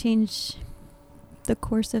kind of change the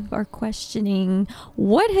course of our questioning.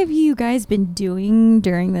 What have you guys been doing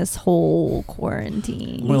during this whole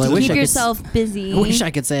quarantine? Well, I to wish keep I could yourself busy. I wish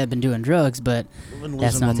I could say I've been doing drugs, but I've been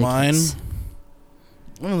that's losing not my the mind. case.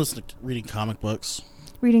 I've been reading comic books.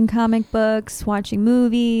 reading comic books, watching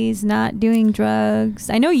movies, not doing drugs.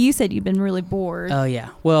 I know you said you've been really bored. Oh yeah.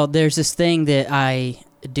 Well, there's this thing that I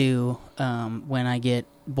do when I get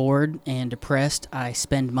bored and depressed. I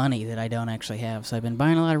spend money that I don't actually have. So I've been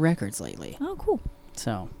buying a lot of records lately. Oh, cool.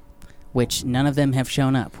 So, which none of them have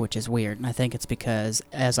shown up, which is weird. And I think it's because,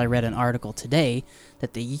 as I read an article today,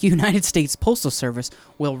 that the United States Postal Service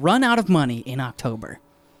will run out of money in October.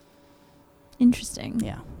 Interesting.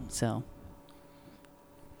 Yeah. So.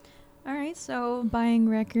 All right, so buying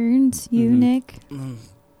records. You, Mhm. Nick?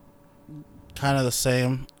 Kind of the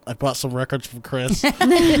same. I bought some records from Chris.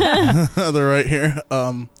 They're right here.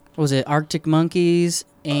 Was it Arctic Monkeys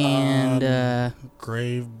and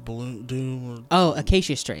Grave Bloom Doom.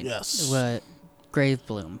 Acacia Strain? Yes. What? Grave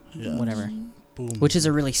Bloom, Yeah. whatever. Boom. Which is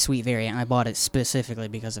a really sweet variant. I bought it specifically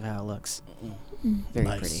because of how it looks. Very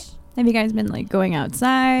nice. pretty. Have you guys been like going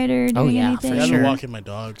outside or doing Oh, yeah, anything? for I've sure. been walking my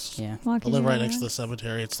dogs. Yeah, I Walking live right your next to the dogs?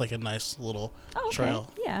 cemetery. It's like a nice little Oh, okay. trail.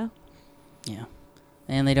 Yeah. yeah.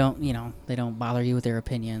 And they don't, they don't bother you with their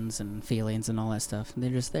opinions and feelings and all that stuff. They're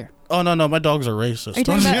just there. Oh no, my dogs are racist. Are you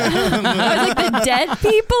talking about I was like the dead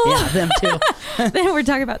people? Yeah, them too. Then we're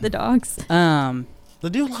talking about the dogs. They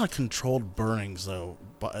do a lot of controlled burnings though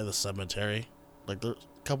by the cemetery. Like a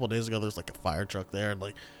couple of days ago, there's like a fire truck there, and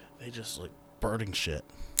like they just like burning shit.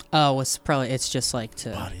 Oh, it's just like to.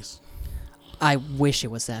 Bodies. I wish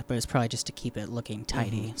it was that, but it's probably just to keep it looking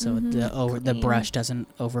tidy, so the Clean. brush doesn't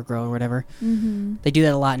overgrow or whatever. Mm-hmm. They do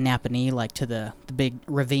that a lot in Napanee, like to the big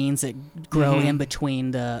ravines that grow in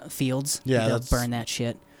between the fields. Yeah, they'll that's- burn that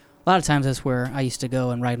shit. A lot of times that's where I used to go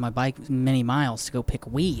and ride my bike many miles to go pick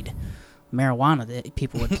weed, marijuana that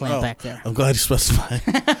people would plant Oh. back there. I'm glad you specified.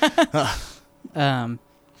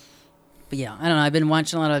 But yeah, I don't know. I've been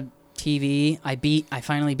watching a lot of TV. I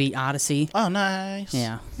finally beat Odyssey. Oh, nice.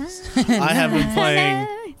 Yeah. I have been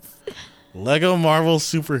playing Lego Marvel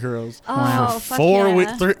Superheroes Oh, for fuck 4 yeah.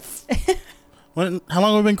 weeks. How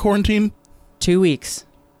long have we been quarantined? 2 weeks.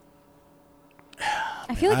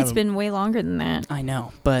 I feel like it's I'm- been way longer than that. I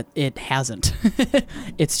know, but it hasn't.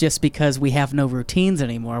 It's just because we have no routines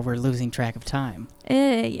anymore. We're losing track of time.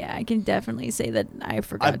 Yeah, I can definitely say that I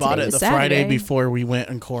forgot. I bought today it was the Saturday. Friday before we went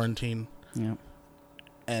in quarantine, Yeah.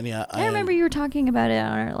 and yeah, I remember you were talking about it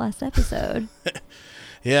on our last episode.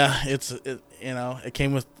 Yeah, it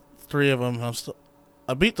came with 3 of them.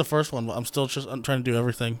 I beat the first one, but I'm trying to do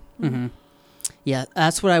everything. Mm-hmm. Yeah,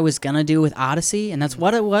 that's what I was gonna do with Odyssey, and that's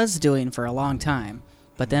what I was doing for a long time.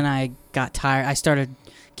 But then I got tired. I started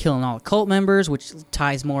killing all the cult members, which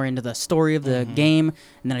ties more into the story of the game.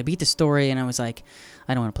 And then I beat the story, and I was like,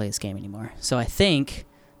 I don't want to play this game anymore. So I think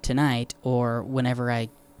tonight, or whenever I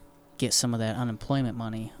get some of that unemployment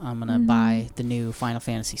money, I'm gonna buy the new Final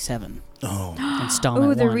Fantasy VII Oh,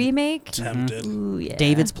 installment. Ooh, the 1. remake. tempted. Ooh, yeah.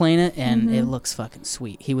 David's playing it, and it looks fucking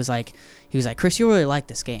sweet. He was like, Chris, you really like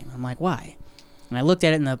this game. I'm like, why? And I looked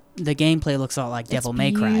at it, and the gameplay looks all like Devil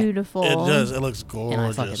May Cry. Beautiful. It does. It looks gorgeous. And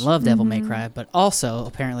I fucking love Devil May Cry, but also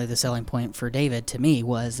apparently the selling point for David to me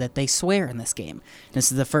was that they swear in this game.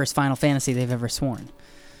 This is the first Final Fantasy they've ever sworn.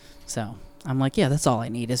 So I'm like, yeah, that's all I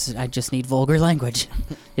need. I just need vulgar language.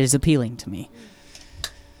 It is appealing to me.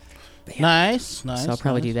 But yeah, Nice. so I'll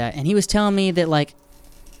probably do that. And he was telling me that like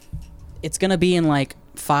it's gonna be in like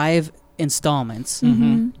 5 installments.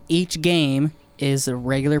 Each game is the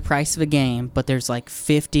regular price of a game, but there's like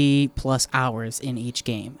 50 plus hours in each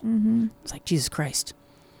game. It's like, Jesus Christ.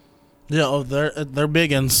 Yeah, they're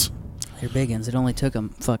big uns. They're big ones. It only took them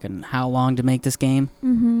fucking how long to make this game?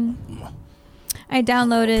 I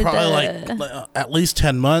downloaded. Probably like at least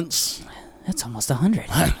 10 months. That's almost 100.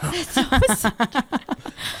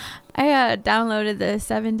 I downloaded the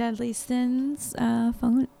 7 Deadly Sins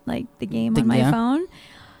phone, like the game on my Yeah. phone.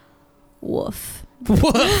 Woof.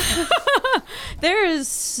 There is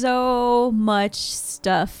so much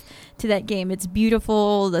stuff to that game. It's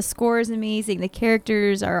beautiful. The score is amazing. The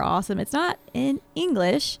characters are awesome. It's not in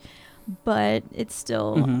English, but it's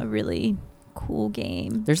still a really cool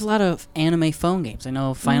game. There's a lot of anime phone games. I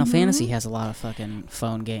know Final Fantasy has a lot of fucking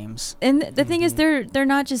phone games. And the thing is, they're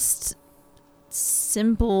not just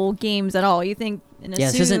simple games at all. You think and Yeah,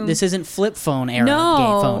 assume, this isn't flip phone era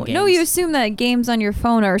phone games. No, you assume that games on your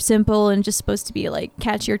phone are simple and just supposed to be like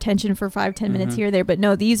catch your attention for 5-10 minutes here or there. But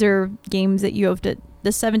no, these are games that you have to.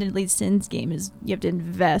 The 7 Deadly Sins game is you have to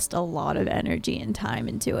invest a lot of energy and time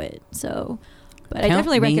into it. So, but I Count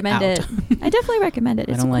definitely me recommend out. it. I definitely recommend it.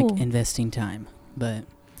 I It's don't cool. like investing time, but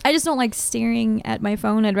I just don't like staring at my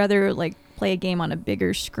phone. I'd rather like play a game on a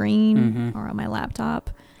bigger screen or on my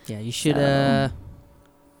laptop. yeah, you should So-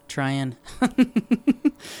 try and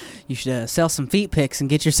You should sell some feet pics and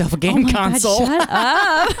get yourself a Oh game my God, console. shut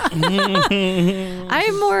up.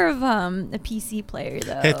 I'm more of a PC player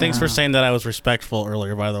though. Hey, thanks for saying that I was respectful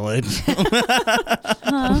earlier, by the way.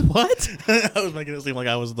 What? I was making it seem like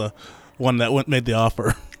I was the one that made the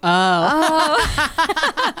offer. Oh.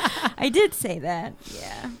 I did say that.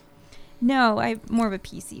 Yeah. No, I'm more of a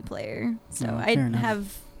PC player. So Oh, I fair enough.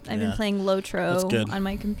 I've been Yeah. playing That's Lotro good. on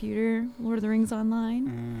my computer, Lord of the Rings Online.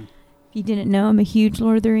 Mm. If you didn't know, I'm a huge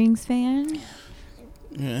Lord of the Rings fan.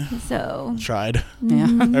 Yeah. So Tried. Yeah.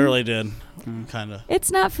 mhm. I really did. Mm. Kind of.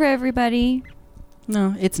 It's not for everybody.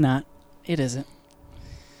 No, it's not. It isn't.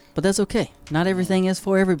 But that's okay. Not everything is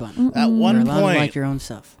for everyone. At Mm-mm. one You're allowed to point- like your own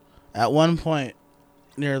stuff. At one point,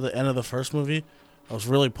 near the end of the first movie, I was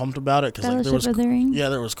really pumped about it because like, there Fellowship was of the Ring.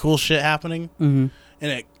 there was cool shit happening, Mm-hmm.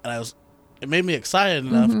 and it made me excited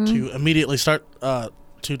enough Mhm. to immediately start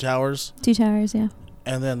Two Towers, 2 Towers, yeah.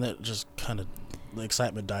 and then it just kind of the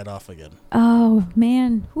excitement died off again. Oh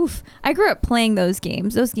man, oof! I grew up playing those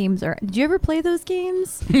games. Those games are. Did you ever play those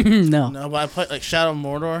games? No. No, but I played like Shadow of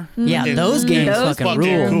Mordor. Yeah, Mm. those games Those fucking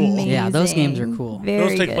games are rule. Yeah, those games are amazing. cool. Very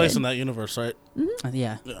Those take good. place in that universe, right?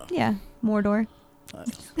 Yeah. Yeah. Yeah, Mordor.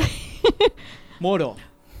 Mordor.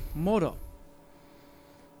 Mordor.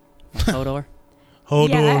 Hodor. Hodor.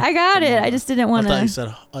 Yeah, I got it. I just didn't I want thought you to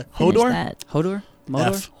said finish Hodor. that. Hodor? Mordor?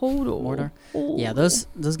 F. Hodor. Mordor. Oh. Yeah, those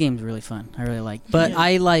games are really fun. I really like. But Yeah.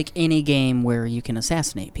 I like any game where you can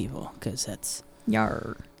assassinate people because that's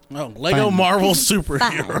Yar. Oh, Lego Fun. Marvel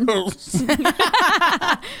superheroes.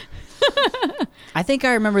 I think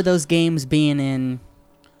I remember those games being in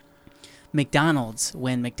McDonald's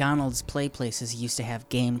when McDonald's play places used to have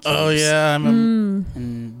game cubes. Oh yeah, I remember.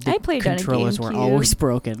 And the I played on a controllers were GameCube. always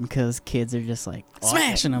broken because kids are just like Awful.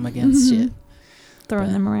 smashing them against shit. Throwing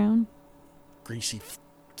But- them around. Greasy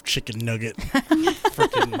chicken nugget.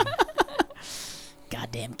 Freaking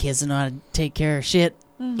Goddamn kids don't know how to take care of shit.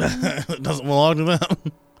 it doesn't belong to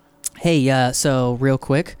them. Hey, so real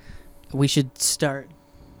quick, we should start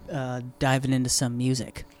diving into some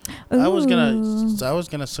music. I was Ooh.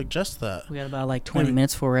 gonna suggest that. We got about like 20 Maybe-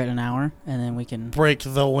 minutes before we're at an hour, and then we can. Break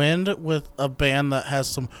the wind with a band that has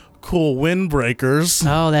some cool windbreakers.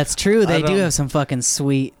 Oh, that's true. They do don't- have some fucking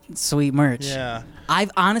sweet merch. Yeah.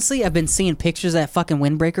 I've been seeing pictures of that fucking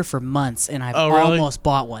windbreaker for months, and I've Oh, really? almost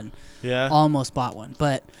bought one. Yeah. Almost bought one,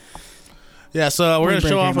 but Yeah, so we're going to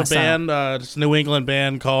show Windbreaker off a my style. band, it's a New England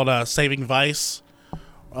band called Saving Vice.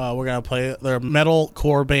 We're going to play, they're a metal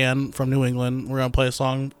core band from New England. We're going to play a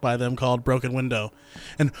song by them called Broken Window.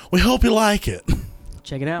 And we hope you like it.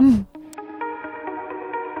 check it out.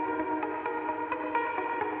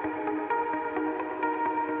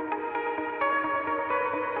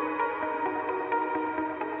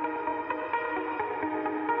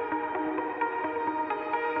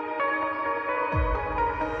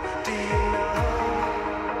 Do you know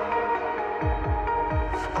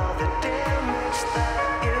all the damage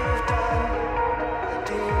that you've done?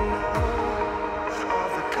 Do you know all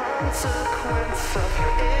the consequence of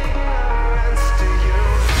your ignorance? Do you?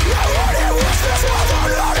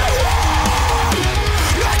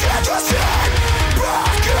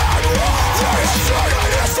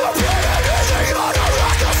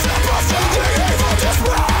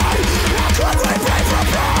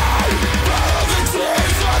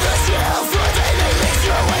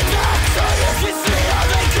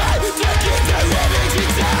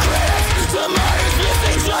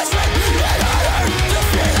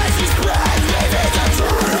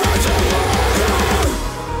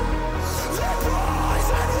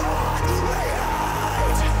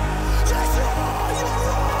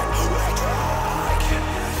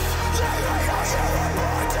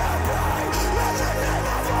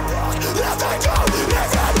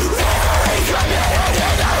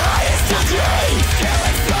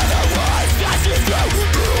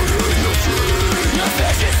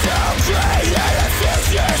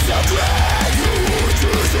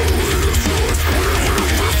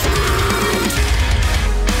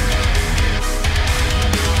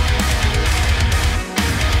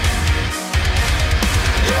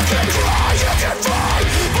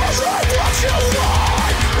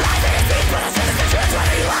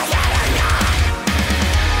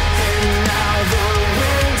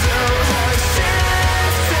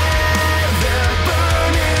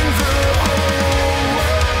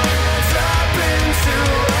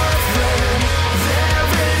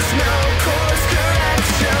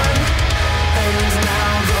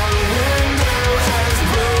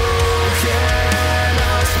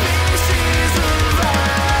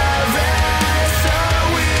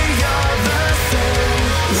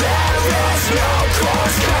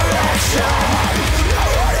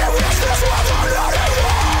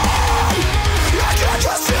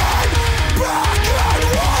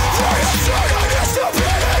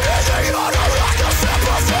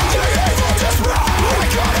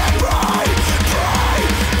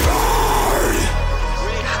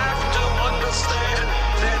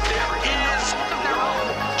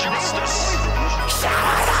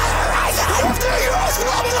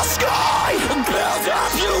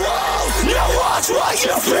 what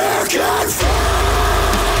you fear can fly.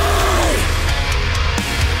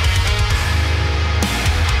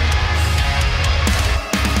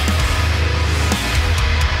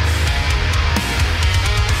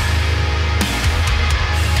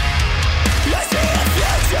 I see a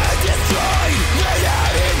future destroyed, laid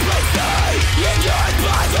out in plain sight, endured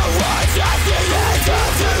by the ones at the end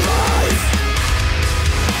of their life.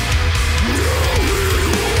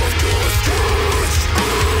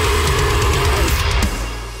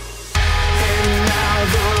 And now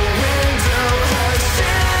the window has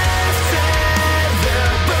shifted,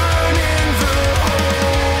 they're burning the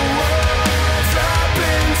whole world up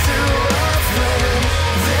into a flame.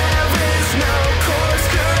 There is no course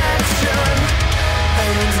correction,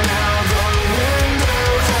 and now the window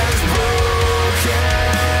has broken.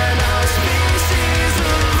 Our species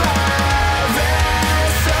alive,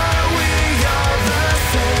 so we are the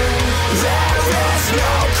same. There is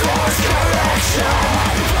no course correction.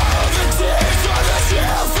 All the tears on the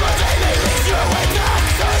shelf, but they may lead your way back,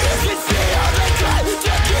 so you can see how they try to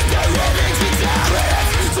keep their image intact.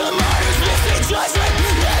 The martyr's missing judgment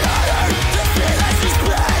and honor. The fearless is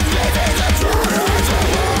spread, leaving the daughter to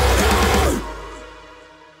water.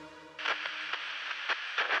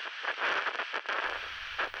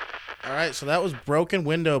 All right, so that was Broken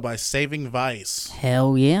Window by Saving Vice.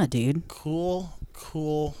 Hell yeah, dude. Cool.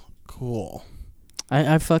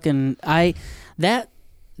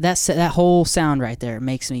 That whole sound right there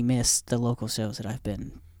makes me miss the local shows that I've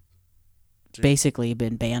been basically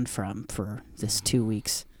been banned from for this 2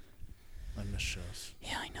 weeks. I miss shows.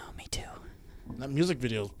 Yeah, I know, me too. That music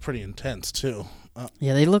video is pretty intense too.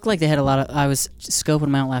 Yeah, they look like they had a lot of. I was scoping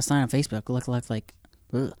them out last night on Facebook.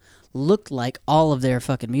 Looked like all of their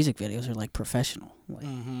fucking music videos are like professional. Like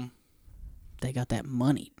they got that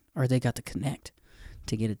money, or they got the connect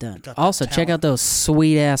to get it done. Got that Also, check talent. out those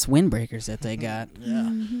sweet ass windbreakers that they got. Yeah,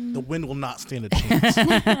 the wind will not stand a chance.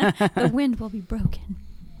 The wind will be broken.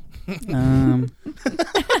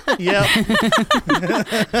 Yep.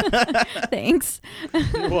 Thanks.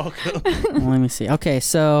 You're welcome. Let me see. Okay,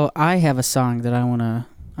 so I have a song that I wanna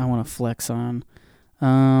flex on.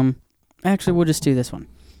 Actually, we'll just do this one.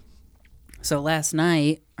 So last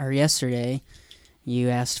night or yesterday, you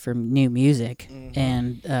asked for new music,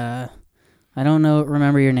 and I don't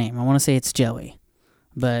remember your name. I want to say it's Joey,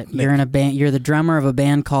 but Nick. you're in a band. You're the drummer of a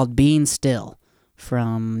band called Being Still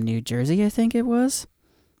from New Jersey, I think it was.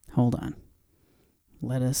 Hold on.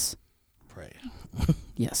 Let us. Pray.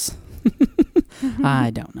 Yes. I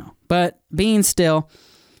don't know. But Being Still,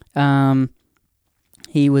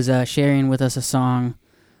 he was sharing with us a song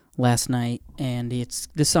last night, and this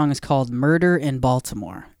song is called Murder in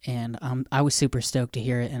Baltimore, and I was super stoked to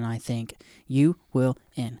hear it, and I think you will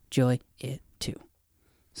enjoy it too.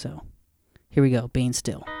 So here we go. Being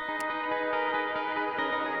Still.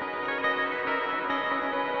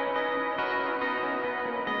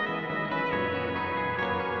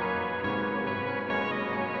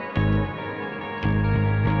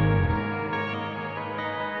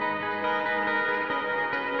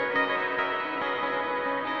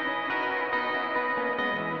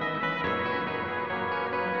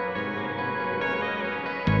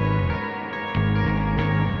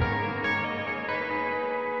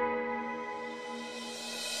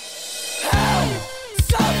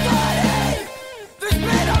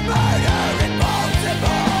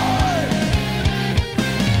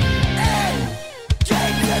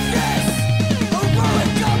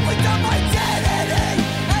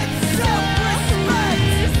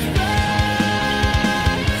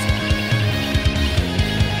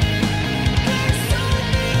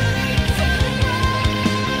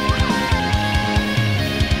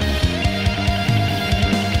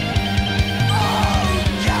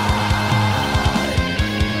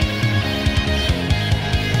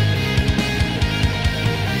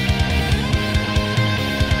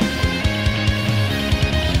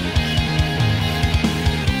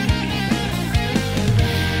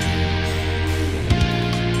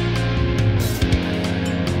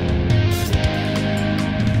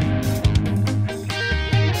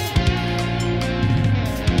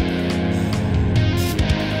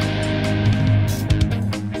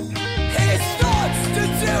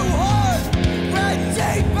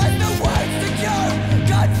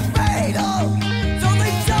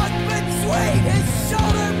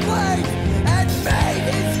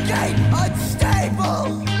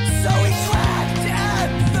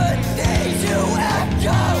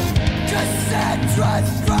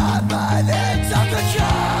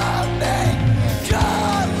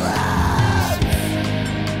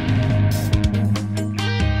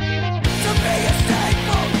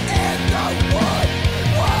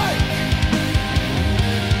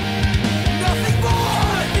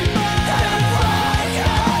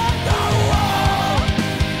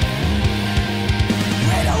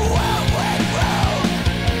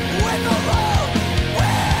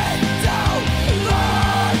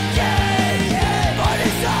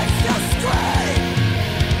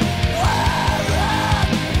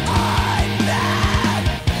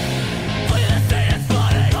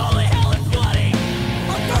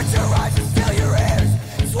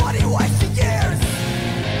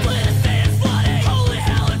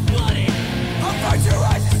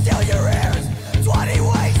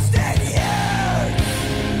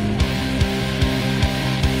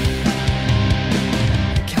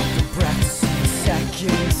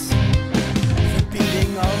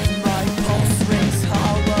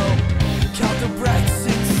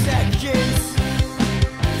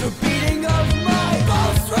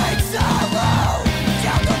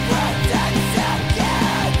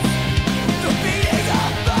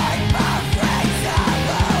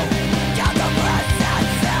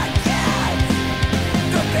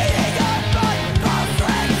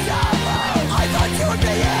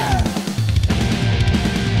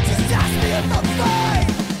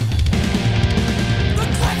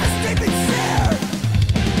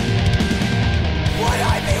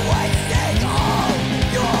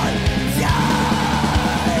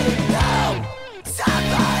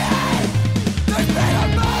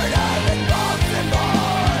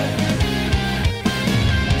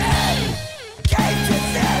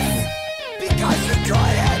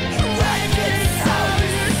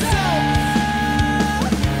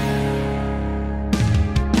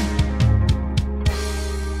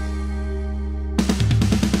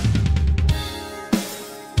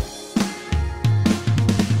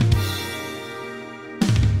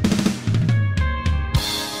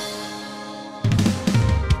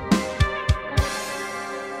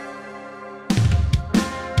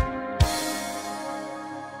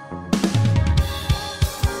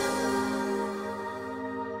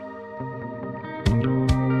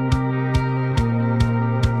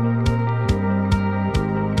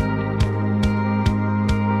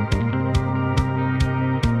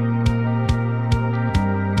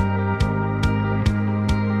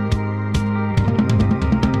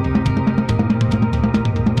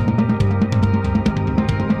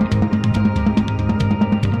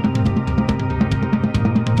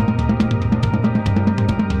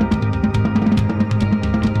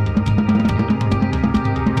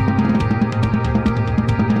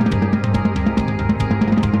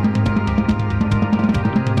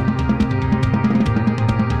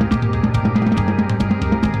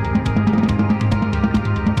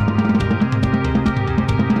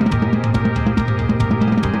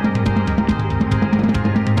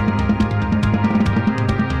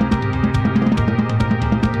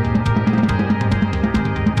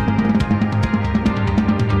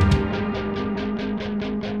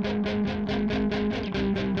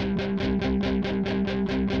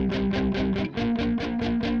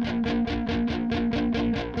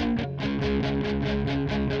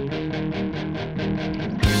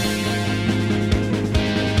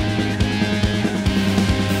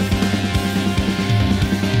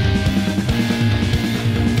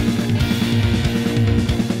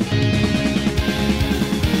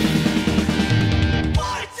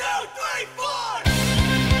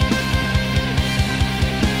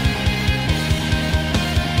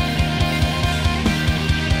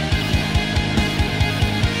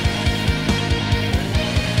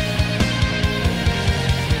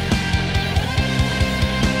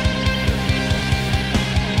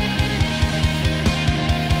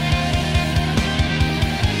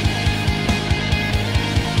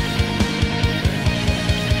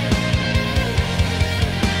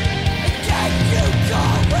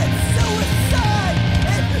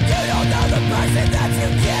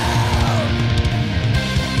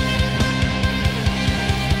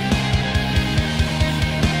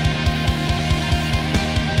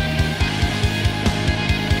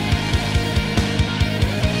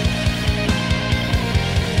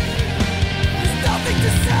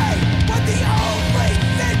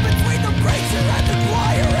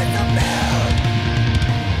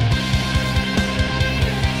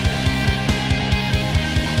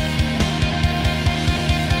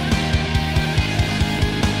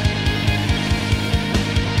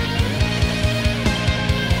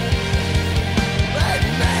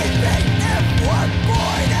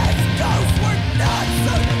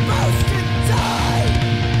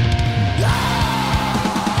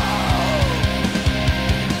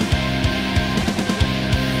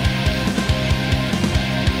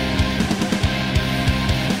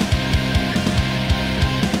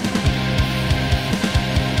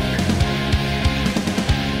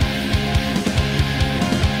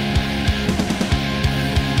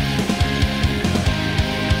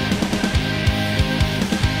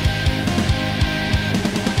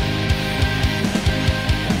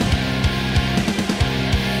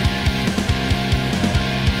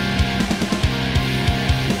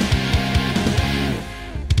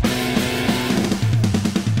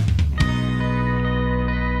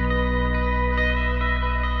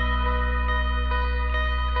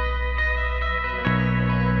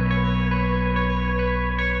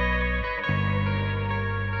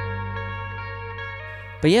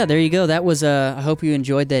 But yeah, there you go. That was I hope you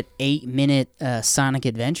enjoyed that 8-minute Sonic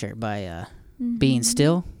adventure by Being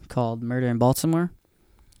Still called Murder in Baltimore.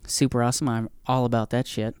 Super awesome. I'm all about that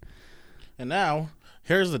shit. And now,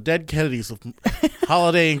 here's the Dead Kennedys of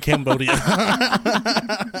Holiday in Cambodia.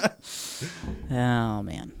 Oh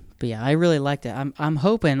man. But yeah, I really like that. I'm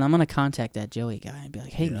hoping I'm gonna contact that Joey guy and be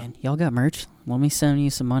like, hey man, y'all got merch? Let me send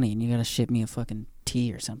you some money and you gotta ship me a fucking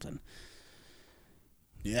tea or something.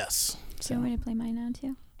 Yes. Do you want me to play mine now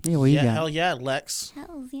too? Yeah, what you got? Hell yeah, Lex.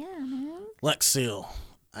 Hells yeah, man. Lex Seal.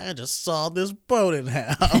 I just saw this boat in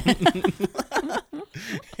half.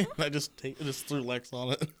 I just threw Lex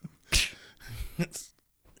on it. It's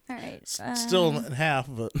All right. still in half,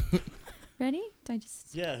 but Ready? Do I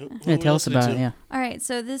just... yeah. Yeah, tell us about it. Yeah. All right.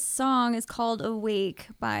 So this song is called Awake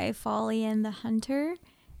by Folly and the Hunter.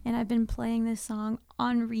 And I've been playing this song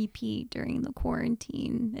on repeat during the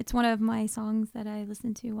quarantine. It's one of my songs that I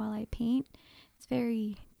listen to while I paint. It's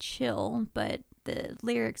very chill, but the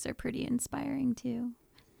lyrics are pretty inspiring too.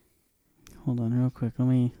 Hold on real quick. Let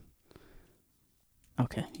me...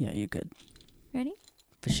 Okay. Yeah, you're good. Ready?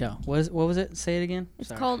 For sure. What was it? Say it again. It's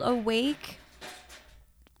Sorry. called Awake.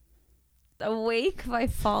 Awake by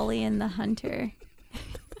Folly and the Hunter.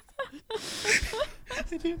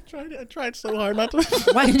 I tried so hard not to.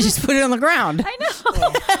 Why didn't you just put it on the ground? I know.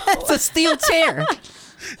 It's a steel chair.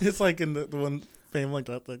 It's like in the one family like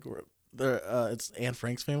that. Like where it's Anne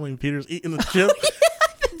Frank's family and Peter's eating the chip.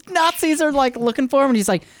 Nazis are like looking for him, and he's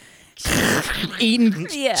like eating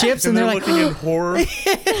Yeah. chips, And and they're they're like, looking in horror.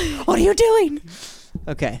 "What are you doing?"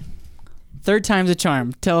 Okay, third time's a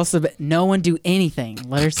charm. Tell us about. No one do anything.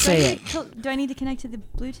 Let her say it. Do I need to connect to the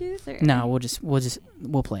Bluetooth? Or? No,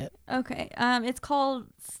 we'll play it. Okay. It's called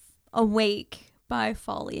Awake by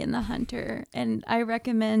Folly and the Hunter, and I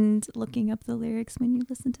recommend looking up the lyrics when you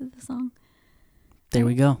listen to the song. There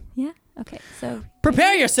we go. Yeah. Okay. So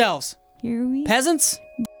Prepare yourselves, here we. peasants.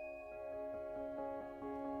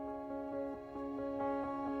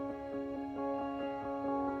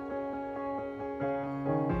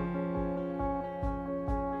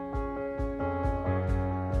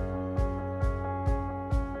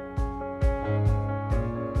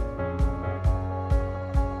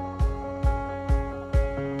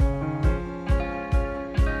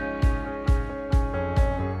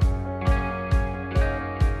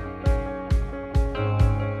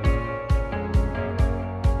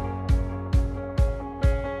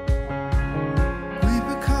 We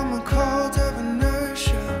become a cult of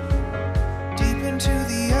inertia, deep into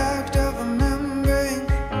the act of remembering.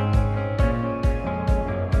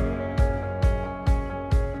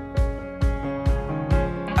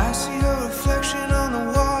 I see your reflection on the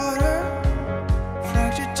water,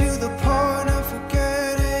 fractured to the point of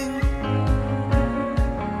forgetting.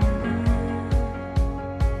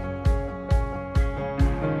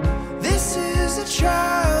 This is a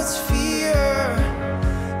child's fear.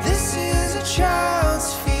 This is a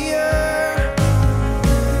child's fear.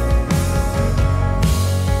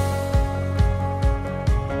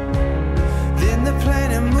 Then the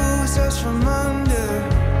planet moves us from under,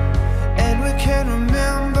 and we can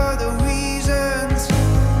remember the reasons.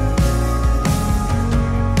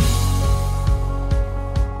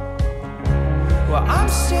 Well, I'm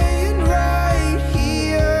staying right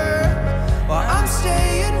here. Well, I'm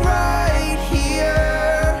staying right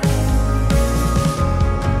here.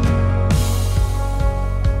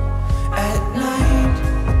 At night,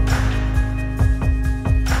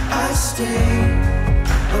 I stay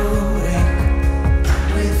awake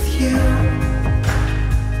with you,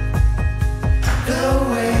 the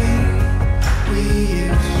way we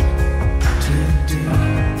used to do.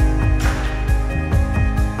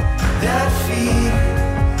 That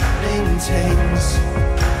feeling tames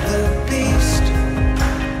the beast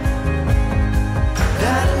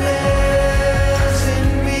that lives in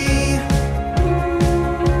me.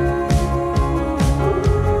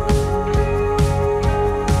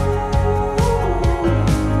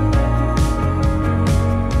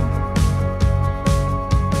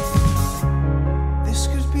 This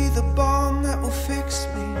could be the bomb that will fix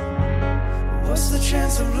me. What's the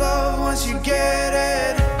chance of love once you get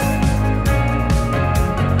it?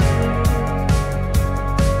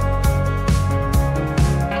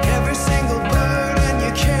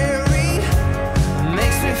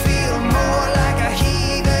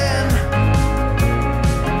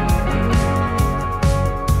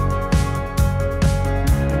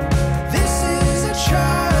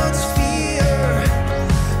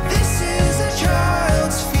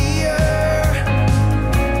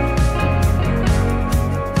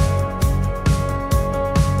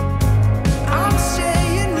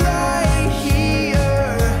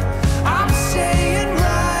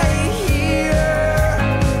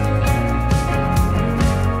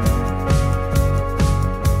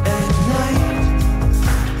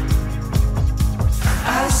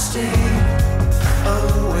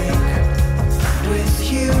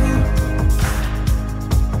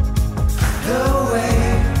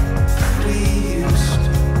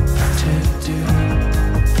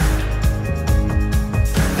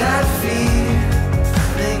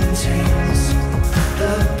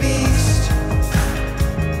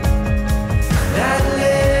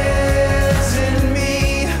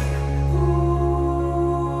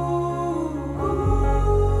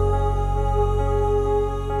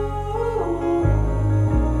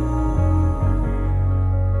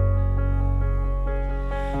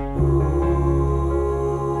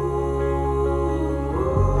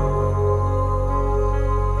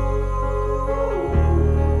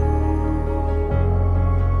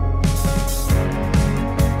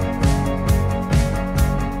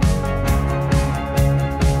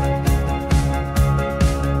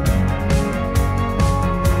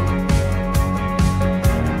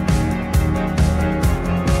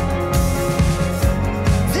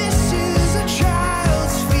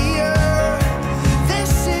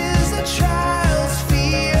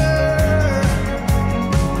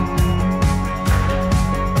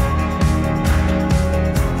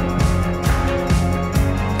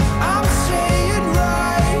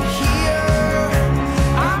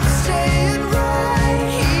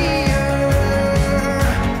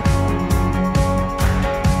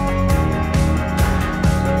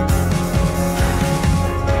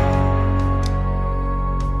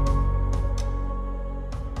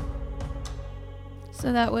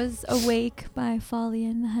 So that was Awake by Folly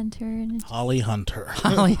and the Hunter. And Holly Hunter.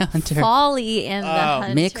 Holly Hunter. Folly and the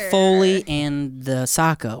Hunter. Mick Foley and the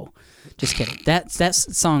Sacco. Just kidding. That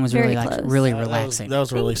song was Very really close. really That relaxing.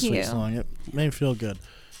 was a really Thank sweet you. song. It made me feel good.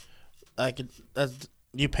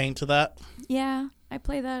 You paint to that? Yeah, I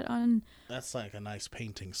play that on. That's like a nice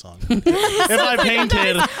painting song. If I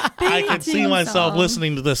painted, I could see painting myself song.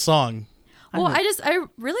 listening to this song. Well, I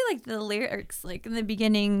really like the lyrics. Like in the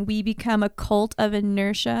beginning, we become a cult of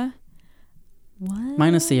inertia. What?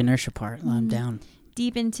 Minus the inertia part. I'm down.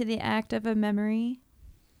 Deep into the act of a memory.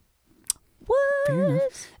 Fair enough.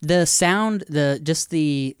 What? The sound,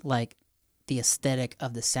 the aesthetic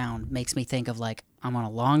of the sound makes me think of like I'm on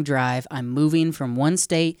a long drive. I'm moving from one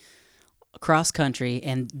state across country,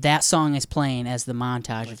 and that song is playing as the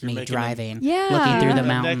montage Like of you're me making driving, Yeah. looking through the The next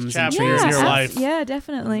mountains and chapter trees. in and your stuff. life. Yeah,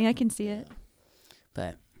 definitely. I can see it.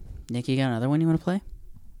 But Nick, you got another one you want to play?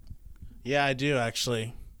 Yeah, I do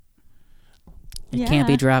actually. It can't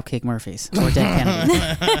be Dropkick Murphys or Dead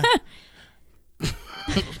Kennedy.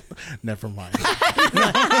 Never mind.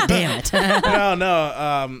 Damn it.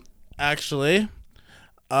 No. Actually,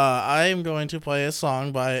 I am going to play a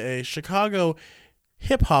song by a Chicago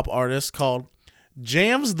hip hop artist called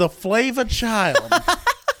Jams the Flava Child.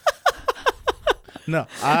 No,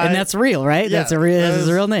 And that's real, right? Yeah, That's his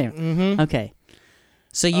real name. Mm-hmm. Okay.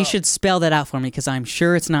 So you should spell that out for me because I'm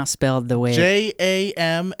sure it's not spelled the way.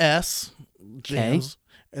 Jams. Jams.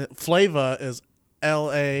 Flava is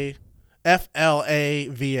Flava. Like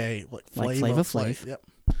Flava Flav. Yep.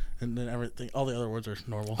 And then everything, all the other words are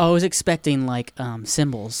normal. I was expecting like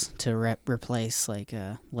symbols to replace like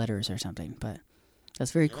letters or something, but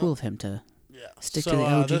that's very cool of him to Yeah. stick so to the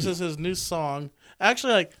OG. this is his new song.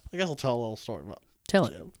 Actually, I guess I'll tell a little story about Tell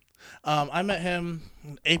it. I met him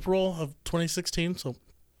in April of 2016, so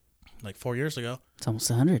like 4 years ago. It's almost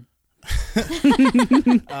 100.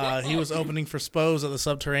 He was opening for Spose at the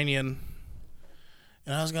Subterranean,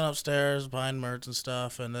 and I was going upstairs buying merch and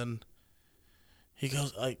stuff, and then he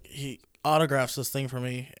goes, like, he autographs this thing for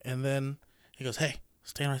me, and then he goes, "Hey,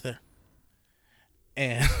 stand right there,"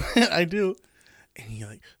 and I do, and he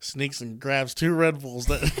like sneaks and grabs 2 Red Bulls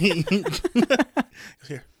that he goes,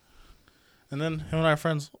 "Here," and then him and I are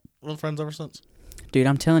friends. We're friends ever since. Dude,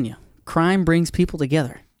 I'm telling you, crime brings people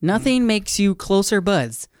together. Nothing makes you closer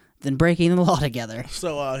buds than breaking the law together.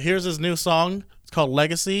 So here's his new song. It's called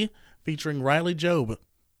Legacy, featuring Riley Jobe.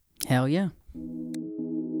 Hell yeah. When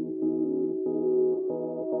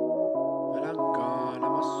I'm gone,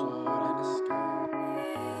 I'm a sword in the sky.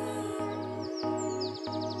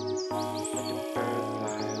 Let the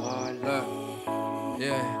bird fly. Oh, look,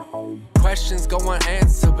 yeah. Questions go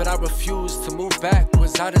unanswered, but I refuse to move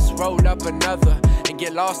backwards. I just roll up another and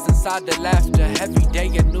get lost inside the laughter. Every day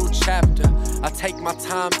a new chapter. I take my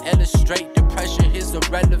time, illustrate. The pressure is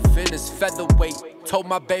irrelevant, it's featherweight. Told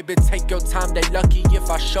my baby, take your time, they lucky if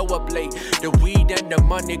I show up late. The weed and the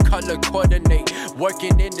money color coordinate.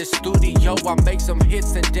 Working in the studio, I make some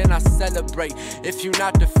hits and then I celebrate. If you're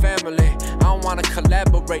not the family, I don't wanna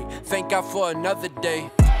collaborate. Thank God for another day.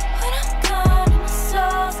 When I'm gone, my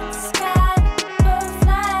soul's in the sky, bird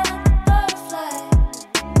fly like a butterfly.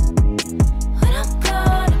 When I'm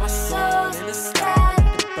gone, my soul's in the sky,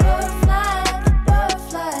 bird fly like a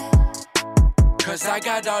butterfly. Cause I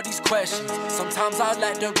got all these questions. Sometimes I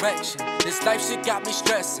lack direction. This life shit got me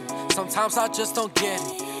stressing. Sometimes I just don't get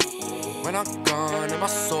it. When I'm gone and my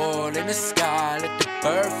soul in the sky, let the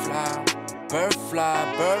bird fly. Bird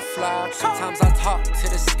fly, bird fly. Sometimes I talk to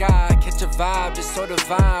the sky, catch a vibe, just so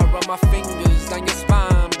divine. Run my fingers down your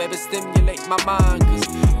spine, baby, stimulate my mind. Cause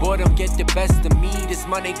boredom get the best of me. This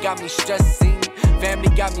money got me stressing. Family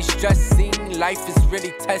got me stressing. Life is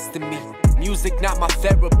really testing me. Music not my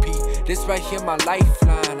therapy. This right here my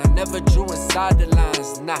lifeline. I never drew inside the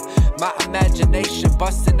lines. Nah, my imagination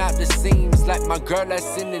busting out the seams. Like my girl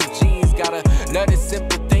that's in the jeans. Gotta love the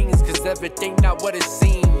simple things, cause everything not what it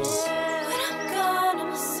seems. When I'm gone,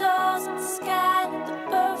 my soul's in the sky, let the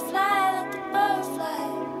bird fly, let the bird fly.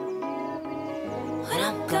 When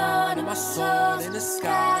I'm gone, my soul's in the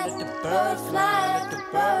sky, let the bird fly, let the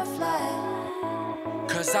bird fly.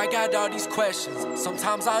 Cause I got all these questions.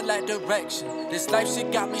 Sometimes I lack direction. This life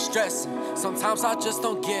shit got me stressing. Sometimes I just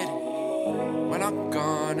don't get it. When I'm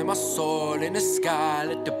gone and my soul in the sky,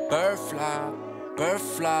 let the bird fly. Bird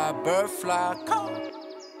fly, bird fly. Come.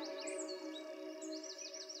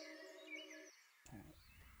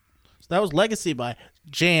 So that was Legacy by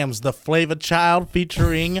Jams the Flava Child,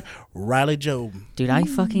 featuring Riley Jobe. Dude, I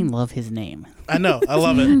fucking love his name. I know, I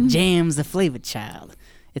love it. Jams the Flavor Child.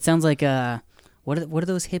 It sounds like what are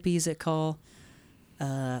those hippies that call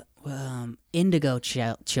Indigo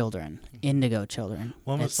Children. Indigo Children.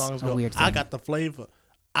 One of the It's songs a go, weird I thing. got the flavor.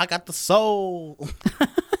 I got the soul. I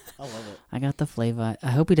love it. I got the flavor.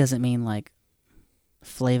 I hope he doesn't mean like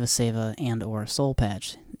Flava Sava and or Soul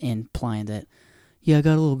Patch, implying that, yeah, I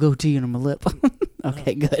got a little goatee under my lip.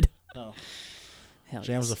 Okay, good. No. Hell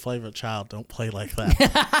Jam's yes. a flavor child. Don't play like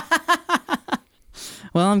that.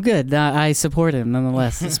 Well, I'm good. I support him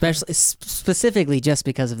nonetheless, especially specifically just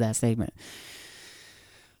because of that statement.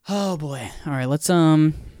 Oh boy. All right, let's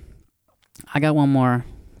I got one more.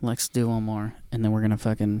 Let's do one more, and then we're gonna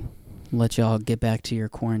fucking let y'all get back to your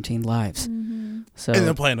quarantine lives. So And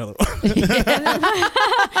then play another one. Just yeah,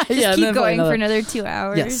 and keep then play going for another- another 2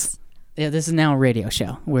 hours. Yes. Yeah, this is now a radio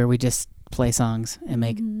show where we just play songs and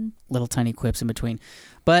make little tiny quips in between.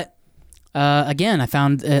 But again, I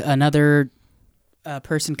found another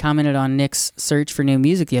person commented on Nick's search for new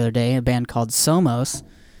music the other day, a band called Somos.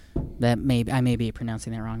 That I may be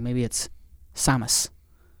pronouncing that wrong. Maybe it's Samus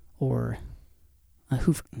or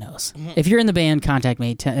who knows. If you're in the band, contact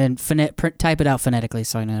me and type it out phonetically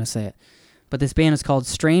so I know how to say it. But this band is called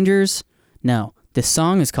Strangers. No, this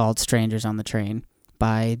song is called Strangers on the Train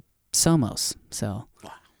by Somos. So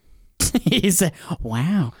he said,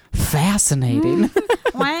 wow, fascinating.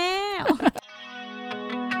 Wow.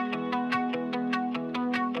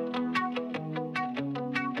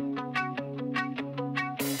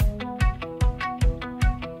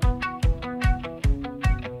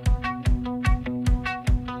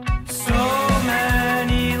 So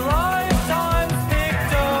many lifetimes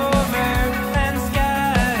picked over and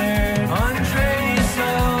scattered,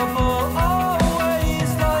 untraceable, always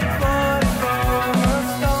like blood from a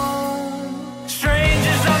stone.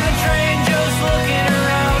 Strangers on the train, just looking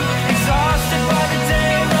around, exhausted by the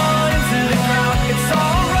day, run to the ground. It's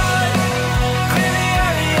alright, clear the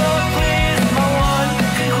area, please. My one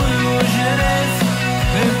conclusion is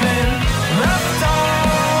they've been left out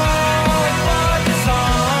by design.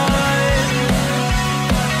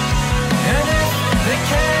 And if they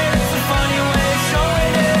care, it's a funny way of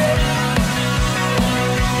showing it.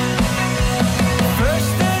 First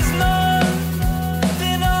there's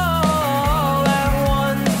nothing all at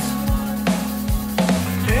once.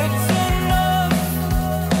 It's enough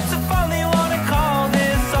to finally wanna call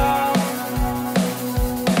this off.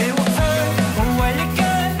 It will turn one way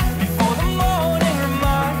again before the morning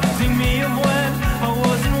reminding me of when I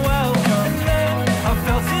wasn't welcome. And then I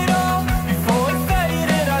felt it all before it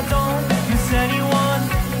faded. I don't miss anyone.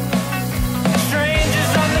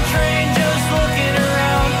 Strangers on the train, just looking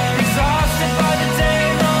around, exhausted by the day,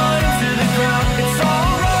 run to the ground. It's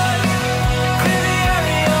alright, clear the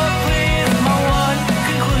area, please. My one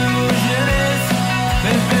conclusion is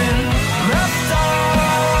they've been left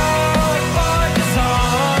out by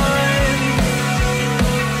design.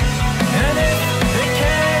 And if they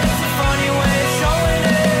care, it's a funny way of showing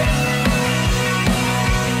it.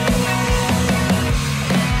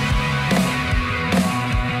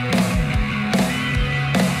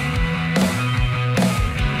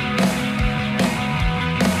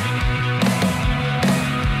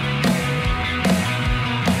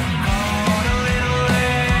 Caught a little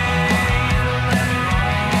late,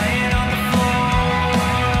 lying on the floor,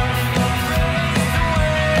 raised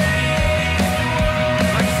away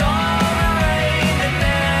like summer rain that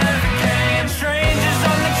never came. Strangers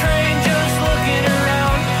on the train, just looking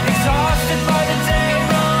around, exhausted by the day,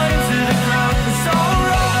 run to the ground. It's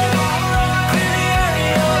alright, clear the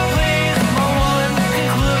area, please. My one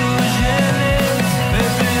conclusion is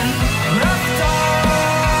they've been left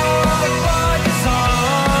out by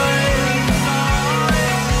design.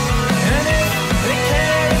 And if they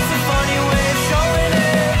care, it's a funny way of showing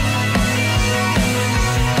it.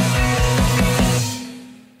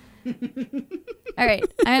 All right,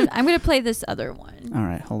 I'm gonna play this other one. All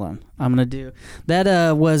right, hold on. I'm gonna do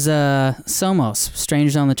that. Was Somos,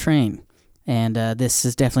 Strangers on the Train, and this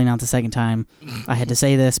is definitely not the second time I had to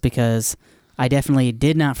say this because I definitely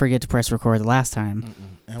did not forget to press record the last time.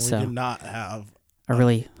 And we So. did not have A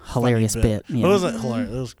really funny hilarious bit. It you know. wasn't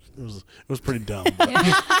hilarious. It was pretty dumb.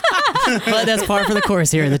 But that's par for the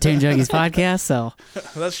course here at the Tune Junkies podcast. So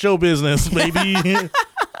That's show business, baby.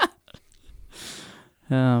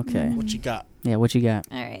 okay, What you got? yeah, what you got?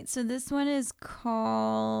 All right, so this one is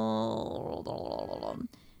called.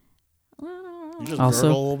 You just Also-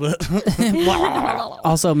 gurgle a little bit.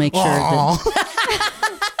 Also, make sure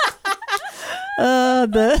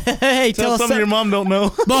that hey, Tell tell some of your mom don't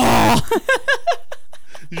know. Oh,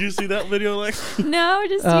 Did you see that video, Lex? No,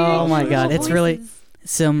 just Oh hearing my little God, it's really- voices.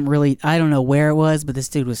 some really, I don't know where it was, but this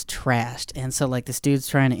dude was trashed, and so like this dude's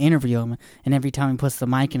trying to interview him, and every time he puts the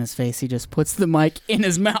mic in his face, he just puts the mic in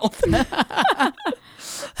his mouth.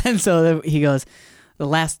 And so he goes,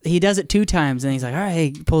 he does it 2 times, and he's like, all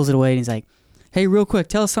right, he pulls it away, and he's like, hey, real quick,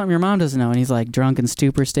 tell us something your mom doesn't know. And he's like, drunk and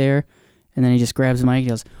stupor stare. And then he just grabs the mic, he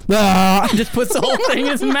goes, ah, and just puts the whole thing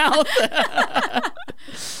in his mouth.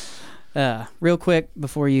 Real quick,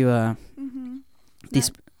 before you, this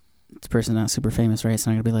person's not super famous, right? It's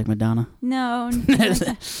not going to be like Madonna. No.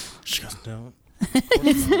 She goes, no.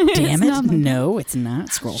 Damn not it. Madonna. No, it's not.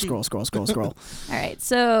 Scroll. All right,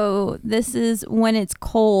 so this is When It's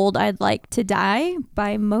Cold, I'd Like to Die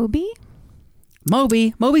by Moby.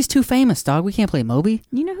 Moby's too famous, dog. We can't play Moby.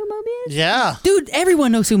 You know who Moby is? Yeah. Dude,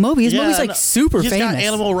 everyone knows who Moby is. Yeah, Moby's I like know. super He's famous. got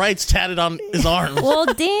animal rights tatted on his arm. Well,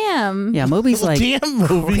 damn. Yeah, Moby's like Damn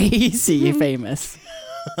movie. crazy famous.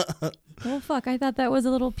 Well, fuck, I thought that was a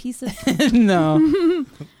little piece of... No.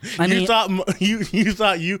 I mean, You thought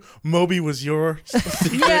Moby was your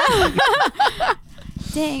Yeah.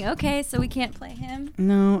 Dang, okay, so we can't play him?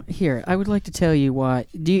 no, here, I would like to tell you why.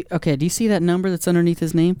 Do you see that number that's underneath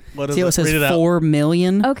his name? What is See how it it? says Read it out. 4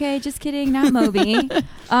 million Okay, just kidding, not Moby.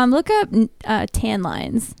 Look up tan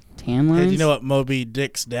lines. tan Hey, lines? do you know what Moby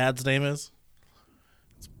Dick's dad's name is?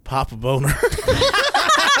 It's Papa Boner.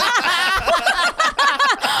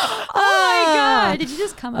 Oh my god, did you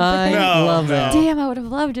just come up I with that? No, love no. that. Damn, I would have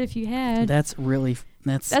loved it if you had. That's really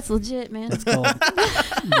that's That's legit, man. gold.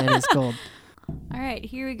 That is gold. All right,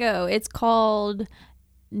 here we go. It's called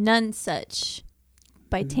None Such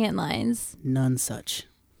by Tan Lines. None such.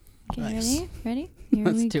 Okay, Nice. ready? Here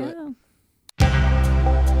Let's we do go. it.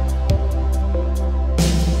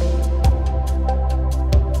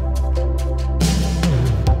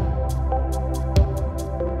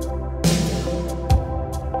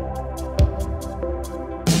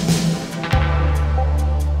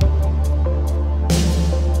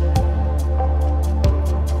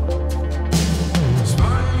 It's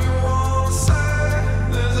funny you wanna say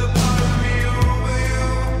there's a part of me over you.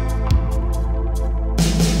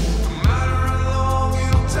 No matter how long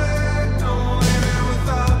it'll take, I won't leave it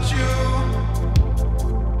without you.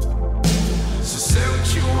 So say what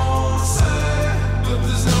you wanna say, but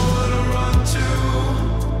there's nowhere to run to.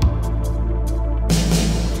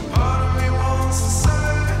 Part of me wants to say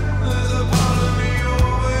there's a part of me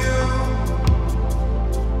over you.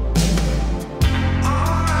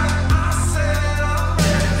 Alright, I said I'm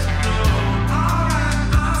ready to know. Alright,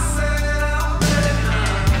 I said I'm ready now.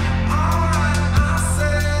 Alright, I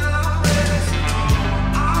said I'm ready to know.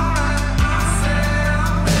 Alright, I said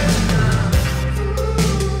I'm ready.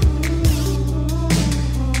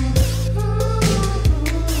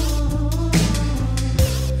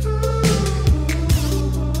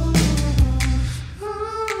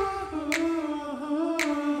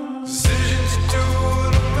 Decisions you do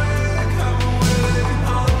to make, I'm willing to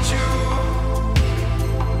haunt you.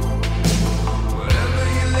 Whatever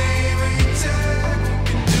you leave or you take, you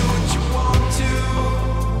can do what you want to.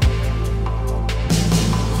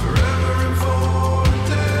 Forever and for a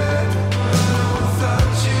day, I know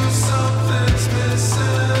without you something's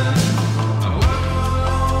missing. However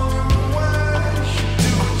long you're away, you should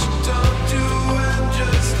do what you don't do and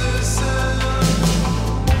just listen.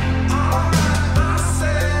 Alright, I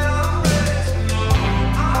said I'm ready to know.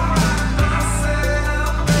 Alright, I said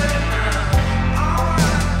I'm ready now.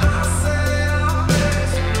 Alright, I said I'm ready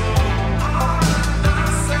to know. Alright,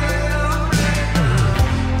 I said I'm ready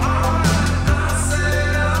now. Alright, I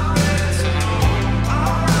said I'm ready to know.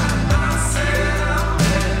 Alright, I said I'm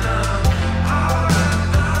ready now. Alright,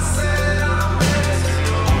 I said I'm ready to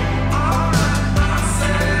know. Alright, I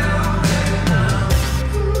said I'm ready now.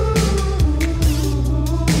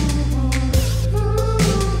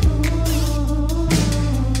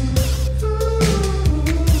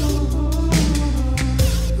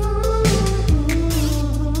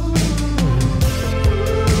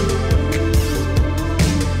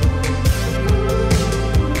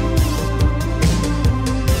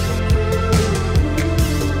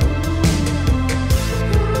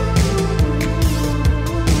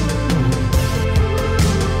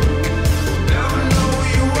 Never know who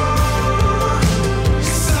you are,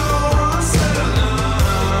 so unsettled now.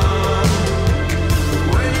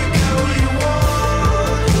 When you get what you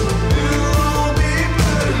want, it'll all be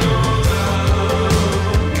better, no doubt.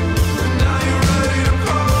 And now you're ready to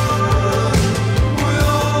part with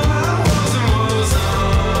all that was and wasn't.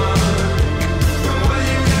 And when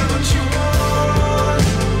you get what you want,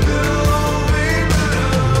 it'll all be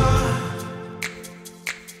better.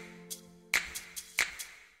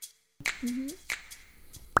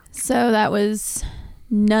 So that was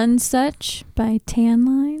None Such by Tan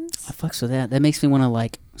Lines. I fucks with that. That makes me want to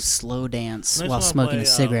like slow dance while smoking a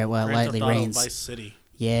cigarette while it lightly rains. Vice City.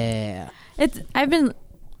 Yeah. I've been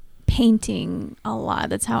painting a lot.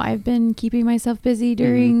 That's how I've been keeping myself busy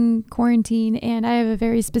during quarantine. And I have a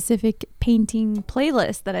very specific painting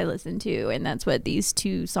playlist that I listen to. And that's what these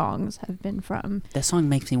 2 songs have been from. That song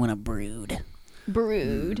makes me want to brood.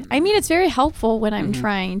 I mean, it's very helpful when I'm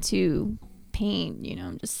trying to paint,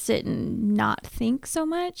 just sit and not think so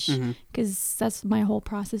much, because that's my whole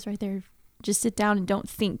process right there. Just sit down and don't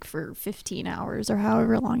think for 15 hours or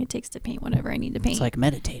however long it takes to paint whatever I need to paint. It's like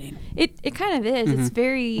meditating. It kind of is. It's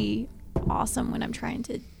very awesome when I'm trying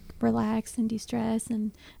to relax and de-stress,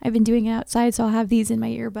 and I've been doing it outside, so I'll have these in my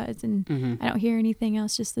earbuds and I don't hear anything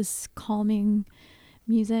else, just this calming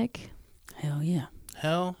music. Hell yeah.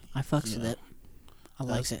 I fucks with it. I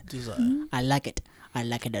like it. I like it. I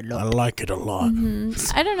like it a lot. I like it a lot.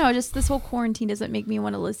 I don't know, just this whole quarantine doesn't make me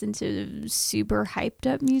want to listen to super hyped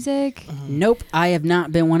up music. Nope, I have not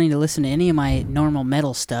been wanting to listen to any of my normal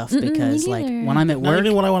metal stuff because, like, neither. when I'm at work,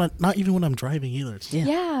 Not even when I'm driving either.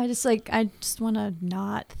 Yeah, just like I just want to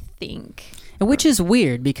not think. which is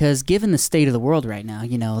weird because given the state of the world right now,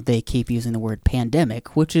 they keep using the word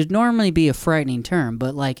pandemic, which would normally be a frightening term,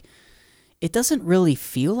 but like, it doesn't really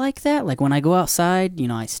feel like that. Like when I go outside,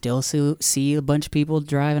 I still see a bunch of people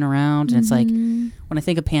driving around, and it's like when I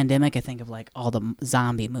think of pandemic, I think of like all the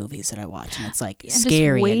zombie movies that I watch, and it's like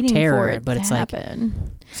scary and terror. But it's like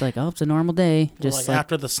oh, it's a normal day, just like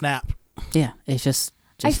after the snap. Yeah, it's just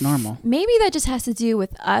normal. Maybe that just has to do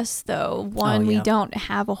with us, though. One, we don't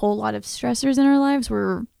have a whole lot of stressors in our lives.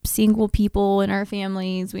 We're single people in our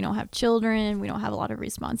families. We don't have children. We don't have a lot of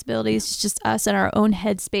responsibilities. It's just us in our own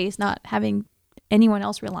headspace, not having anyone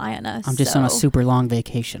else rely on us. I'm just on a super long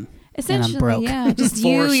vacation. Essentially, and I'm broke. yeah. Just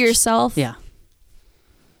you, yourself. Yeah.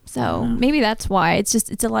 So maybe that's why.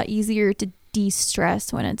 It's a lot easier to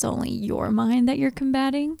de-stress when it's only your mind that you're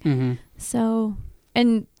combating. Mm-hmm. So,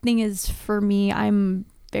 and thing is, for me, I'm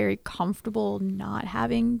very comfortable not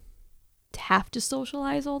having to have to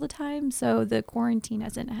socialize all the time. So the quarantine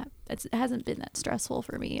hasn't been that stressful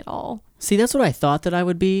for me at all. See, that's what I thought that I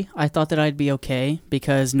would be. I thought that I'd be okay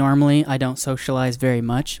because normally I don't socialize very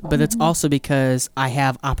much, but it's also because I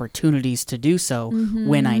have opportunities to do so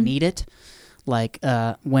when I need it. Like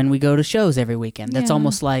when we go to shows every weekend. That's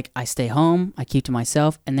almost like I stay home, I keep to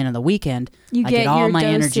myself, and then on the weekend, I get all my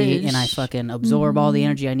energy and I fucking absorb all the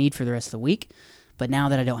energy I need for the rest of the week. But now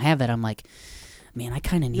that I don't have that, I'm like, man, I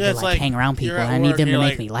kind of need to like hang around people. And I need them to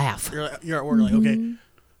make me laugh. You're at work like, okay, I'm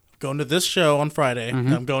going to this show on Friday.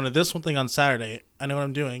 And I'm going to this one thing on Saturday. I know what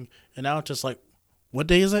I'm doing. And now it's just like, what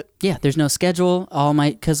day is it? Yeah, there's no schedule.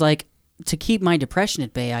 Because like to keep my depression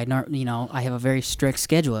at bay, I have a very strict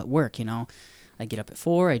schedule at work. I get up at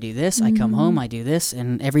 4, I do this, I come home, I do this,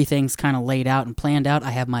 and everything's kind of laid out and planned out.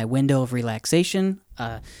 I have my window of relaxation,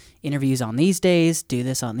 interviews on these days, do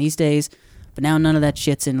this on these days. But now none of that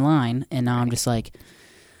shit's in line, and now I'm just like,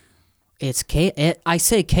 I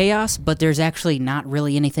say chaos, but there's actually not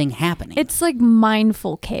really anything happening. It's like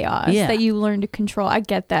mindful chaos that you learn to control. I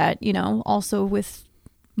get that, also with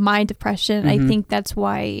my depression, I think that's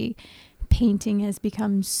why painting has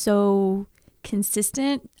become so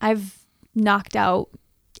consistent. I've knocked out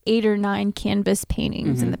 8 or 9 canvas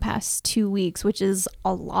paintings in the past 2 weeks, which is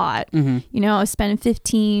a lot. I spend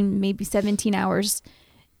 15, maybe 17 hours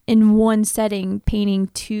in one setting painting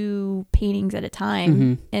 2 paintings at a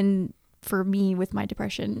time. And for me with my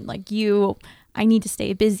depression, like I need to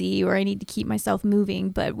stay busy or I need to keep myself moving.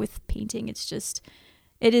 But with painting,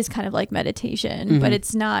 it is kind of like meditation, but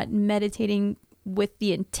it's not meditating with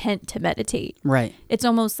the intent to meditate. Right. It's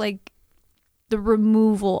almost like the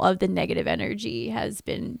removal of the negative energy has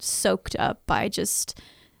been soaked up by just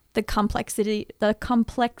the complexity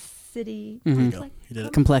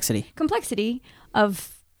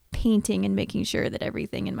of painting and making sure that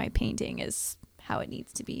everything in my painting is how it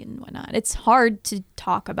needs to be and whatnot. It's hard to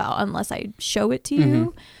talk about unless I show it to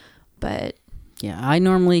you, but yeah, I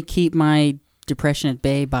normally keep my depression at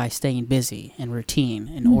bay by staying busy and routine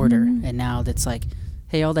and order, and now that's like,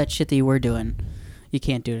 hey, all that shit that you were doing, you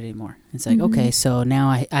can't do it anymore. It's like, okay, so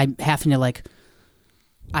now I'm having to like,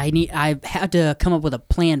 I've had to come up with a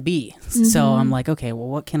plan B. So I'm like, okay, well,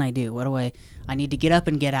 what can I do? I need to get up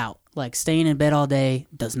and get out. Like staying in bed all day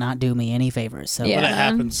does not do me any favors. So But it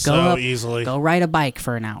happens easily. Go ride a bike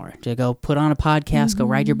for an hour. To go put on a podcast, go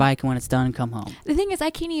ride your bike, and when it's done, come home. The thing is, I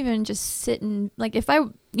can't even just sit and like if I,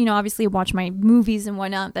 obviously watch my movies and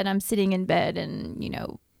whatnot, then I'm sitting in bed and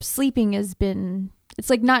sleeping has been. It's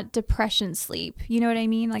like not depression sleep. You know what I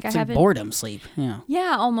mean? Like it's I haven't boredom sleep. Yeah.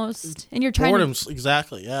 Yeah, almost. And you're trying boredom,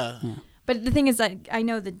 exactly. Yeah. But the thing is that I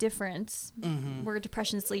know the difference where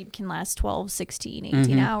depression sleep can last 12, 16,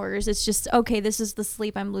 18 hours. It's just, okay, this is the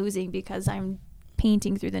sleep I'm losing because I'm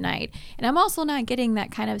painting through the night. And I'm also not getting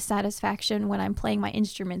that kind of satisfaction when I'm playing my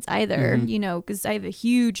instruments either, you know, because I have a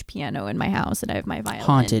huge piano in my house and I have my violin.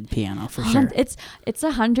 Haunted piano for sure. It's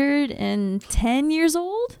 110 years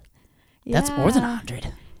old. That's more than Yeah. 100.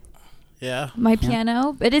 Yeah. My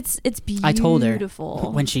piano, but it's beautiful. I told her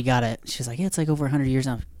when she got it, she's like, yeah, it's like over 100 years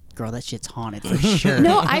now. Girl, that shit's haunted for sure.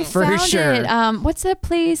 No, I for found sure. it. What's that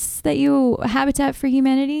place that you Habitat for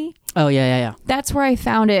Humanity? Oh yeah. That's where I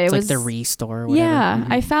found it. It's It like was the Restore or whatever. Yeah,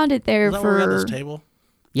 I found it there Is that where we got for this table?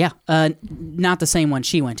 Yeah, not the same one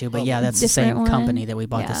she went to, but yeah, that's the Different same one. company that we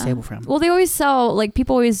bought this Yeah. table from. Well, they always sell, like,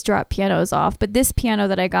 people always drop pianos off, but this piano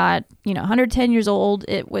that I got, you know, 110 years old,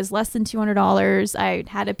 it was less than $200. I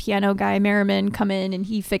had a piano guy, Merriman, come in and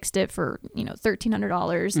he fixed it for, you know,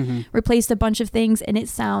 $1,300, replaced a bunch of things, and it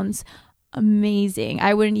sounds amazing.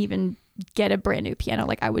 I wouldn't even get a brand new piano.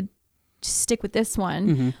 Like, I would stick with this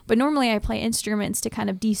one. But normally I play instruments to kind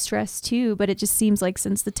of de-stress too, but it just seems like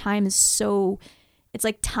since the time is so, it's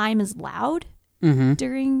like time is loud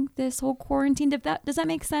during this whole quarantine. Does that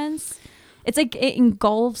make sense? It's like it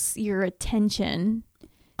engulfs your attention.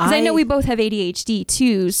 Because I know we both have ADHD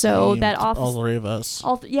too, so that all three of us.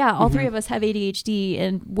 all three of us have ADHD,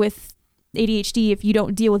 and with ADHD, if you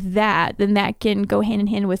don't deal with that, then that can go hand in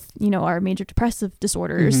hand with, you know, our major depressive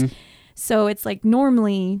disorders. So it's like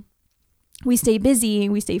normally we stay busy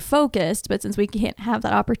and we stay focused, but since we can't have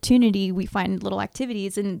that opportunity, we find little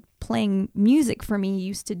activities, and playing music for me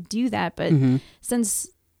used to do that. But since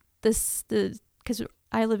because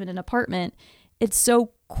I live in an apartment, it's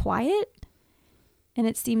so quiet, and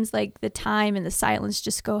it seems like the time and the silence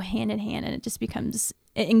just go hand in hand, and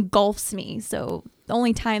it engulfs me. So the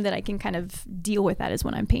only time that I can kind of deal with that is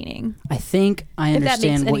when I'm painting. I think I If that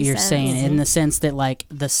understand makes what any you're sense. saying in the sense that like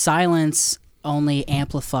the silence only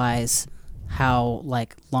amplifies how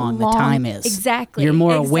like long the time is. Exactly. You're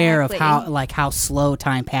more aware of Exactly. how slow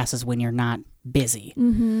time passes when you're not busy.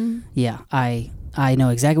 Yeah, I know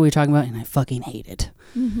exactly what you're talking about, and I fucking hate it.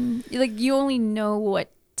 Like, you only know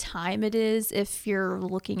what time it is if you're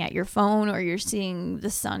looking at your phone or you're seeing the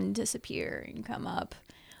sun disappear and come up,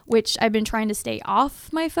 which I've been trying to stay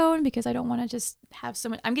off my phone because I don't want to just have so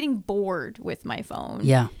much. I'm getting bored with my phone.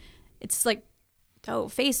 Yeah. It's like,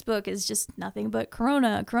 Facebook is just nothing but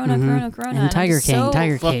Corona. And And Tiger I'm King, so-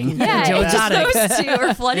 Tiger King. Yeah, Joe it's just Exotic. those two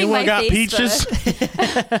are flooding my Anyone got Facebook.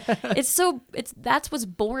 peaches? That's what's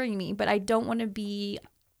boring me, but I don't want to be,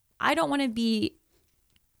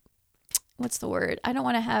 what's the word? I don't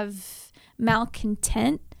want to have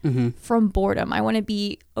malcontent from boredom. I want to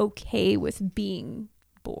be okay with being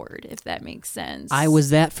bored, if that makes sense. I was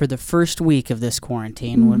that for the first week of this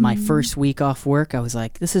quarantine. When my first week off work, I was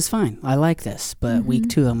like, this is fine. I like this. But week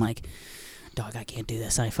 2, I'm like, dog, I can't do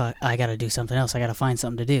this. I got to do something else. I got to find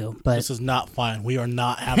something to do. But This is not fine. We are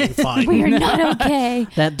not having fun. We are not okay.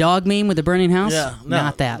 that dog meme with the burning house? Yeah, no,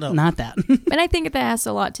 not that. no. Not that. And I think that has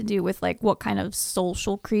a lot to do with like what kind of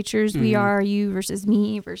social creatures we are, you versus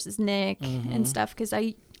me versus Nick and stuff. Because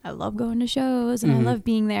I love going to shows and I love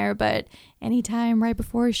being there, but anytime right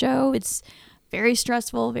before a show, it's very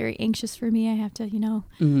stressful, very anxious for me. I have to, you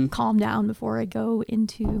know, calm down before I go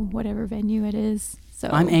into whatever venue it is. So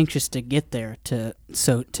I'm anxious to get there to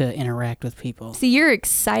interact with people. See, you're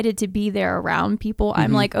excited to be there around people.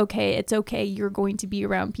 I'm like, okay, it's okay. You're going to be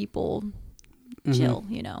around people. Chill,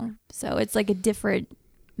 you know. So it's like a different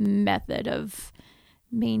method of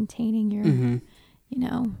maintaining your, you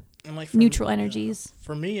know, And like neutral energies.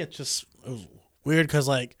 For me, it was weird because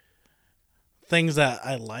like things that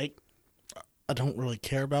I like, I don't really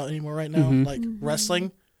care about anymore right now. Like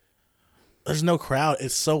wrestling, there's no crowd.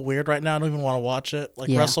 It's so weird right now. I don't even want to watch it. Like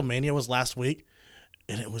Yeah. WrestleMania was last week,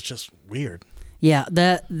 and it was just weird. Yeah,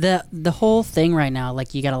 the whole thing right now,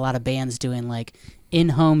 like you got a lot of bands doing like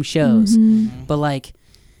in-home shows, but like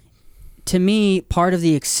to me, part of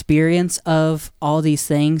the experience of all these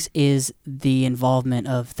things is the involvement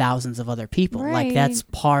of thousands of other people. Like Right. that's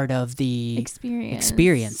part of the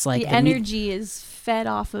Experience. Like the the me- energy is fed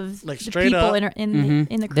off of Like, the straight people up. in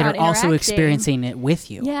the crowd that are also interacting. experiencing it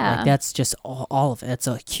with you. Yeah. Like that's just all of it. It's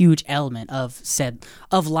a huge element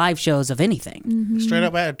of live shows of anything. Straight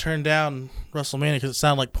up, I had to turn down WrestleMania because it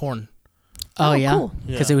sounded like porn. Oh, Oh, yeah, cool.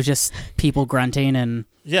 because Yeah. it was just people grunting and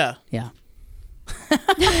Yeah. yeah.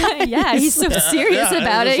 Yeah, he's so serious Yeah,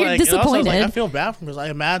 about was it. You're like- and also I was disappointed. like, I feel bad for him because I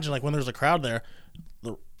imagine like when there's a crowd there,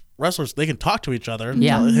 the wrestlers they can talk to each other. And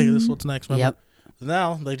Yeah. tell, hey, this is what's next. Remember? Yep.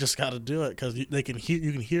 Now they just got to do it because they can hear.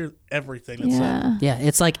 You can hear everything that's said. Yeah. Yeah,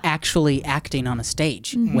 it's like actually acting on a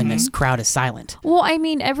stage when this crowd is silent. Well, I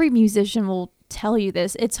mean, every musician will tell you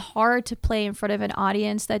this. It's hard to play in front of an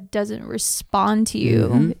audience that doesn't respond to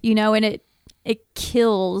you, you know, and it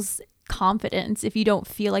kills confidence if you don't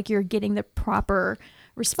feel like you're getting the proper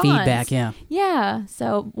response. Feedback, yeah. Yeah.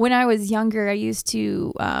 So when I was younger, I used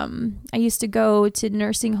to go to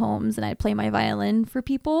nursing homes and I'd play my violin for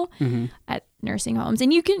people at nursing homes.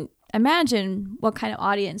 And you can imagine what kind of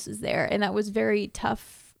audience is there. And that was very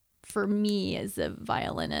tough for me as a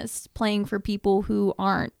violinist, playing for people who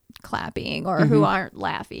aren't clapping or who aren't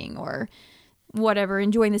laughing or whatever,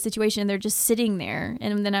 enjoying the situation. They're just sitting there.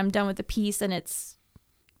 And then I'm done with the piece and it's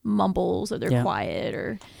mumbles or they're quiet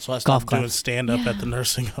or so I stopped doing stand up at the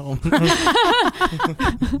nursing home.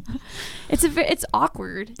 it's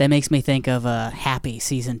awkward. That makes me think of Happy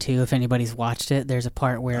season 2. If anybody's watched it, there's a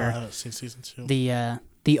part where I haven't seen season 2.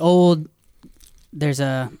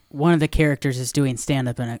 One of the characters is doing stand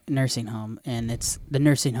up in a nursing home, and it's the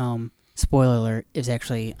nursing home. Spoiler alert, is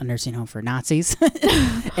actually a nursing home for Nazis.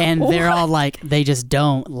 And they're all like, they just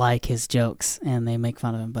don't like his jokes and they make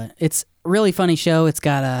fun of him. But it's a really funny show. It's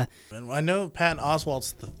got a... I know Patton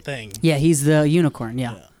Oswalt's the Thing. Yeah, he's the unicorn,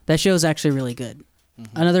 yeah. That show's actually really good.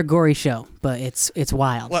 Another gory show, but it's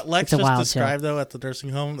wild. What Lex just described, though, at the nursing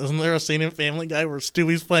home, isn't there a scene in Family Guy where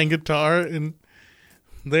Stewie's playing guitar and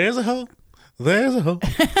there's a hoe, there's a hoe.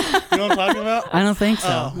 You know what I'm talking about? I don't think so.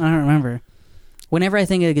 Oh. I don't remember. Whenever I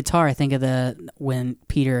think of the guitar, I think of when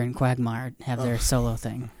Peter and Quagmire have their solo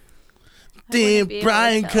thing. Then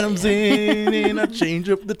Brian comes in and I change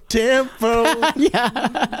up the tempo.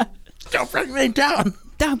 Yeah. Don't bring me down.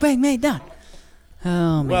 Don't bring me down.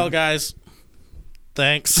 Oh, man. Well, guys,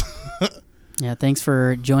 thanks. Yeah, thanks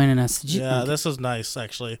for joining us. Yeah, this is nice,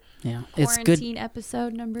 actually. Yeah, it's good. Quarantine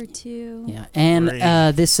episode number 2. Yeah, and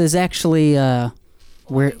this is actually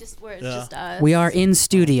It's just us. we are in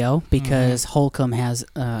studio because Holcomb has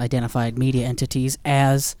identified media entities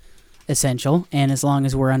as essential, and as long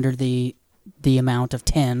as we're under the amount of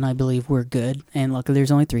 10, I believe we're good. And luckily,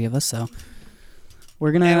 there's only 3 of us, so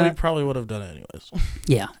we're gonna. And we probably would have done it anyways.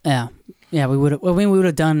 Yeah, we would have. Well, we would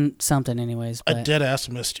have done something anyways. But I dead ass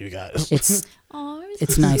missed you guys. It's Aw,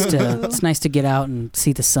 it's nice to get out and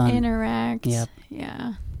see the sun. interact. Yep.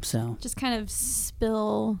 Yeah. So Just kind of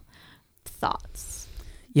spill thoughts.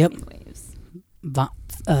 yep, Anyways. thought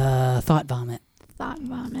vomit, Thought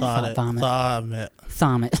vomit. Thought vomit. it.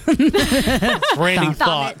 Thomit. Raining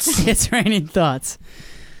Thought thoughts. It's raining thoughts.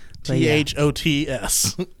 But yeah.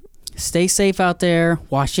 THOTS. Stay safe out there.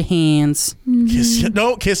 Wash your hands.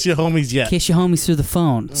 Don't kiss your homies yet. Kiss your homies through the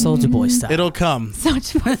phone, Soldier Boy style. It'll come.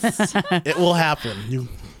 Such It will happen.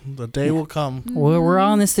 The day will come. We're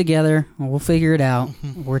all in this together. We'll figure it out.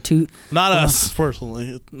 We're too. Not us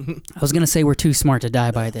personally. I was gonna say we're too smart to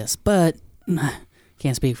die by this, but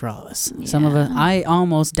can't speak for all of us. Some of us. I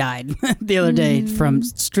almost died the other day from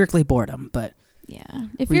strictly boredom. But yeah.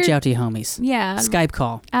 If reach you're, out to your homies. Yeah. Skype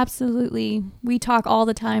call. Absolutely. We talk all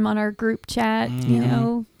the time on our group chat, you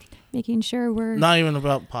know, making sure we're... Not even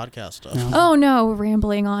about podcast stuff. No. Oh, no. We're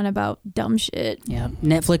rambling on about dumb shit. Yeah.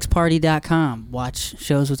 Netflixparty.com. Watch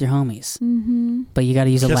shows with your homies. Mm-hmm. But you got to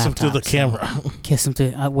use a Kiss laptop. them through the camera. Kiss them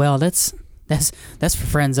through... well, that's for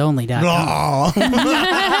friends only.com.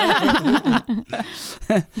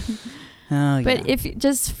 Oh, yeah. But if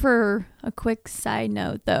just for a quick side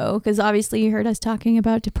note, though, because obviously you heard us talking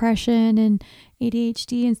about depression and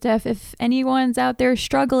ADHD and stuff. If anyone's out there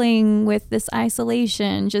struggling with this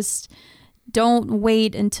isolation, just don't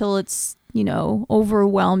wait until it's, you know,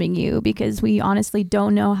 overwhelming you, because we honestly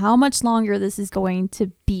don't know how much longer this is going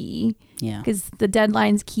to be. Yeah. Because the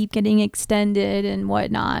deadlines keep getting extended and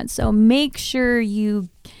whatnot. So make sure you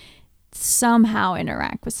somehow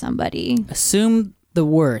interact with somebody. Assume the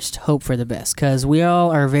worst, hope for the best, because we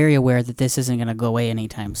all are very aware that this isn't going to go away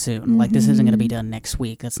anytime soon. Like, this isn't going to be done next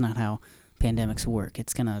week. That's not how pandemics work.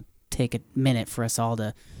 It's going to take a minute for us all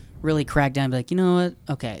to really crack down and be like, you know what?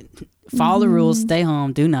 Okay, follow the rules, stay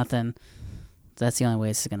home, do nothing. That's the only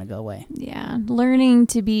way it's going to go away. Yeah, learning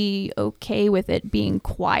to be okay with it being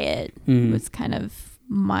quiet was kind of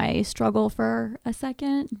my struggle for a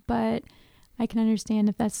second, but I can understand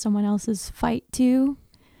if that's someone else's fight too.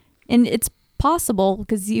 And it's possible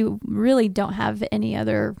because you really don't have any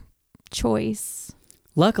other choice.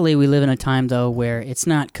 Luckily, we live in a time, though, where it's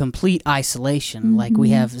not complete isolation. Like, we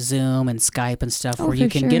have Zoom and Skype and stuff where you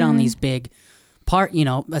can get on these big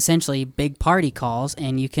essentially big party calls,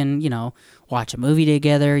 and you can, watch a movie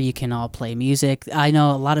together. You can all play music. I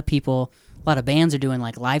know a lot of bands are doing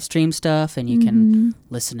like live stream stuff, and you can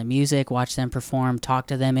listen to music, watch them perform, talk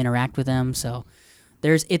to them, interact with them. So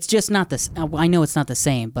it's just not this. I know it's not the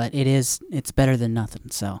same, but it's better than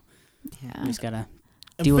nothing. So Yeah. we just gotta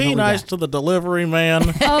And do what be we nice got. to the delivery man.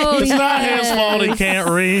 Oh, It's not his fault he can't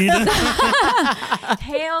read.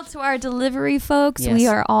 Hail to our delivery folks. Yes. We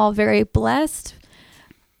are all very blessed.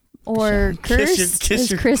 or cursed, kiss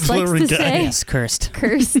as your Chris likes delivery to guy. say. Yes, cursed.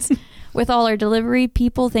 Cursed with all our delivery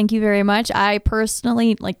people. Thank you very much. I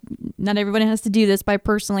personally, like, not everybody has to do this, but I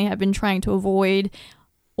personally have been trying to avoid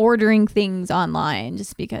ordering things online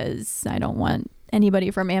just because I don't want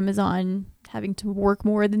anybody from Amazon having to work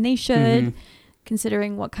more than they should,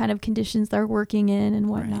 considering what kind of conditions they're working in and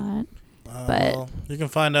whatnot. But Well, you can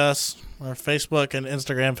find us our Facebook and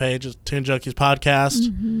Instagram page is Toon Junkies Podcast.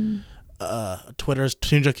 Twitter's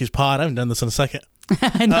Toon Junkies Pod. I haven't done this in a second.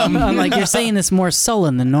 I know. I'm like, you're saying this more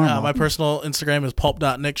sullen than normal. My personal Instagram is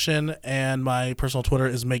pulp.niction, and my personal Twitter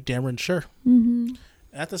is Make Dameron Sure.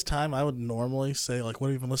 At this time, I would normally say, like, what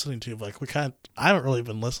have you been listening to? Like, I haven't really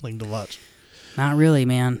been listening to much. Not really,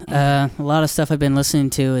 man. A lot of stuff I've been listening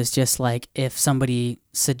to is just like if somebody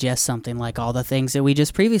suggests something, like all the things that we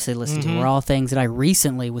just previously listened to were all things that I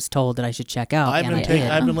recently was told that I should check out. I've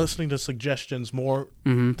and been listening to suggestions more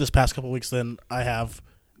this past couple weeks than I have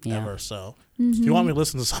ever. So if you want me to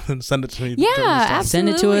listen to something, send it to me. yeah, Send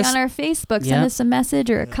absolutely. it to us. On our Facebook, Yep. send us a message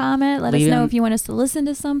or a comment. Let Leave us know in- if you want us to listen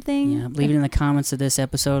to something. Yeah, leave it in the comments of this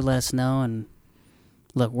episode. Let us know. And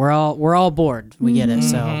look, we're all bored. We get it.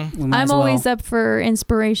 So we might I'm as well. always up for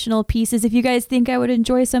inspirational pieces. If you guys think I would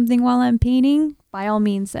enjoy something while I'm painting, by all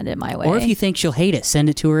means, send it my way. Or if you think she'll hate it, send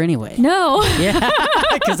it to her anyway. no, Yeah,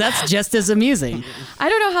 because that's just as amusing. I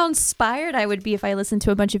don't know how inspired I would be if I listened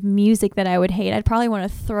to a bunch of music that I would hate. I'd probably want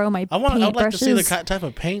to throw my I would like to see the paintbrushes. type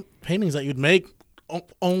of paintings that you'd make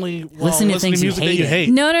only while Listen to listening things to you music that you hated. hate.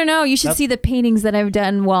 No. You should see the paintings that I've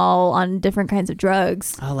done while on different kinds of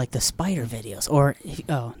drugs. Oh, like the spider videos. Or,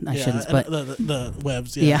 I shouldn't, and but the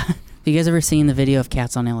webs. yeah. Yeah. Have you guys ever seen the video of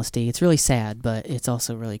cats on LSD? It's really sad, but it's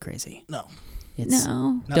also really crazy. No. It's,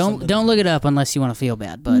 No. Not Don't something- don't look it up unless you want to feel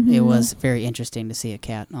bad. But it was very interesting to see a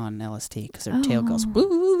cat on LSD because their tail goes.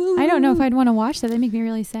 Woo. I don't know if I'd want to watch that. That'd make me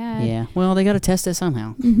really sad. Yeah. Well, they got to test it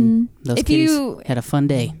somehow. Those If kitties you- had a fun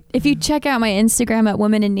day. If you check out my Instagram at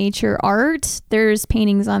Women in Nature Art, there's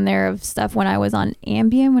paintings on there of stuff when I was on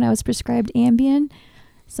Ambien, when I was prescribed Ambien.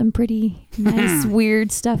 Some pretty nice,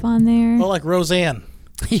 weird stuff on there. Well, like Roseanne.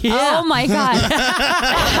 Yeah. Oh my god,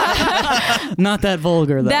 Not that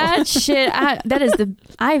vulgar though. that shit!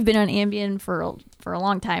 I've been on Ambien for a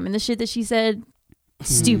long time, and the shit that she said,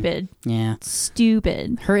 stupid, yeah.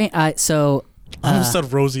 stupid. I almost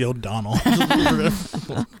said Rosie O'Donnell.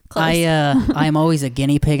 I'm always a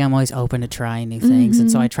guinea pig. I'm always open to trying new things,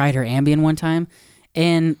 and so I tried her Ambien one time,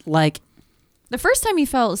 and like The first time you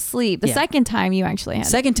fell asleep. The Yeah. second time you actually had.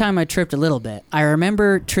 second time I tripped a little bit. I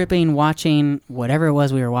remember tripping watching whatever it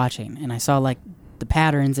was we were watching, and I saw like the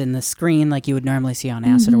patterns in the screen like you would normally see on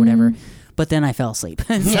acid or whatever. But then I fell asleep.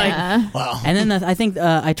 It's like, yeah. Wow. and then I think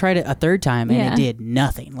I tried it a third time, and Yeah. it did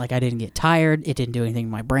nothing. Like I didn't get tired. It didn't do anything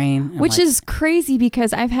to my brain. I'm Which like, is crazy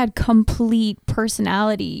because I've had complete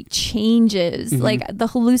personality changes. Mm-hmm. Like the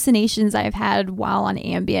hallucinations I've had while on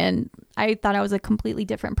Ambien, I thought I was a completely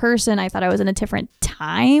different person. I thought I was in a different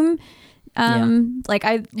time. Like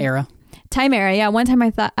era. time era. Yeah. One time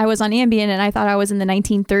I thought I was on Ambien and I thought I was in the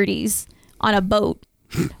 1930s on a boat,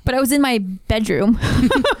 but I was in my bedroom.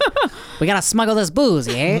 We gotta smuggle this booze,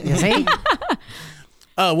 yeah. You see?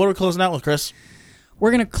 What are we closing out with, Chris?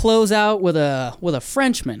 We're gonna close out with a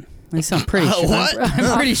Frenchman. At least I'm pretty sure. What?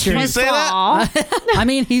 I'm pretty sure. Can you he's- say that? Aw. I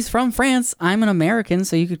mean, he's from France. I'm an American,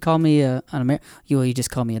 so you could call me an American. You just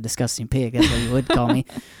call me a disgusting pig. That's what you would call me.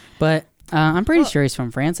 But I'm pretty sure he's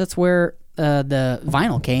from France. That's where the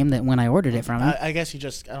vinyl came. That when I ordered it from him. I guess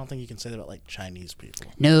I don't think you can say that about like Chinese people.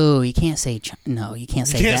 No, you can't say. No, you can't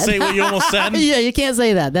say You can't that. say what you almost said. Yeah, you can't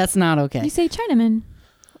say that. That's not okay. You say Chinaman.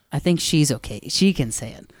 I think she's okay. She can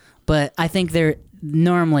say it, but I think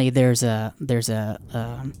there's a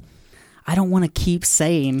I don't want to keep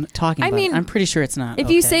talking I about mean, it. I'm pretty sure it's not. If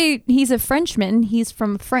you okay. say he's a Frenchman, he's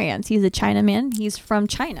from France. He's a Chinaman. He's from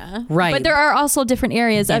China. Right. But there are also different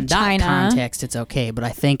areas in of that China. context, it's okay, but I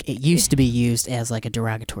think it used to be used as like a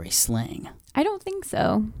derogatory slang. I don't think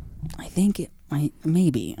so. I think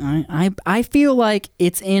maybe. I feel like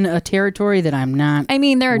it's in a territory that I'm not. I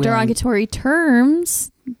mean, there are willing- derogatory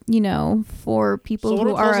terms, for people So what who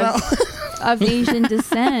do we are close of Asian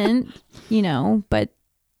descent, but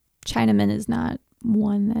Chinaman is not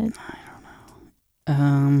one that.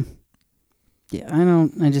 Yeah, I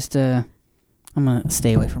don't. I just I'm gonna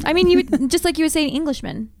stay away from it. I mean, you would, just like you would say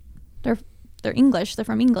Englishmen. They're English. They're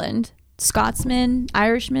from England. Scotsman,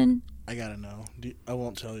 Irishman. I gotta know. I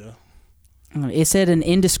won't tell you. It said an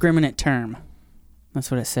indiscriminate term.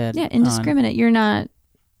 That's what it said. Yeah, indiscriminate. You're not.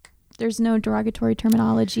 There's no derogatory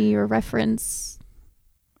terminology or reference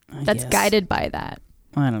that's guess. guided by that.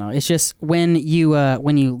 I don't know. It's just when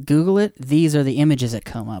you Google it, these are the images that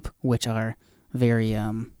come up, which are very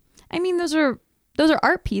I mean, those are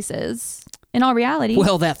art pieces. In all reality,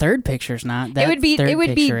 Well, that third picture's not. That third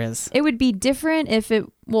picture is. It would be different if it.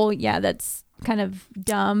 Well, yeah, that's kind of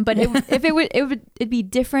dumb. But it'd be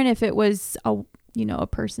different if it was a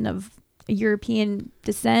person of European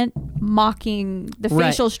descent mocking the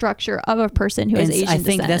facial structure of a person who has Asian descent. I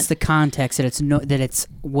think that's the context that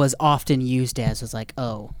was often used as. Was like,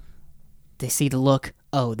 oh, they see the look.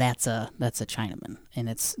 Oh, that's a Chinaman, and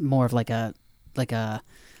it's more of like a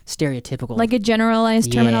stereotypical, like a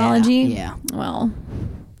generalized terminology. Yeah. Well.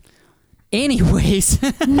 Anyways,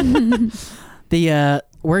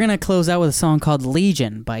 we're gonna close out with a song called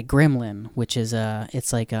 "Legion" by Gremlin, which is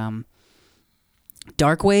it's like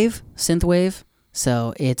dark wave, synth wave.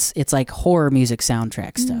 So it's like horror music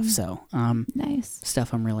soundtrack stuff. So nice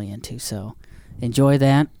stuff I'm really into. So enjoy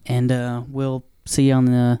that, and we'll see you on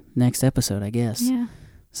the next episode, I guess. Yeah.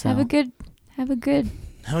 So Have a good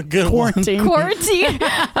quarantine. quarantine.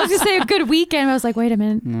 I was gonna say a good weekend. But I was like, wait a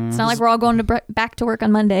minute. It's not like we're all going to back to work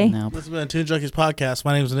on Monday. No. This has been a Toon Junkies podcast.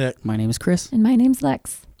 My name's Nick. My name is Chris. And my name's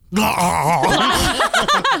Lex. Glory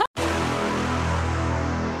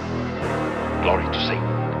to Satan,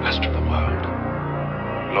 master of the world.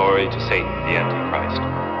 Glory to Satan, the Antichrist.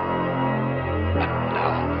 And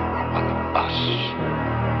now you are one of us.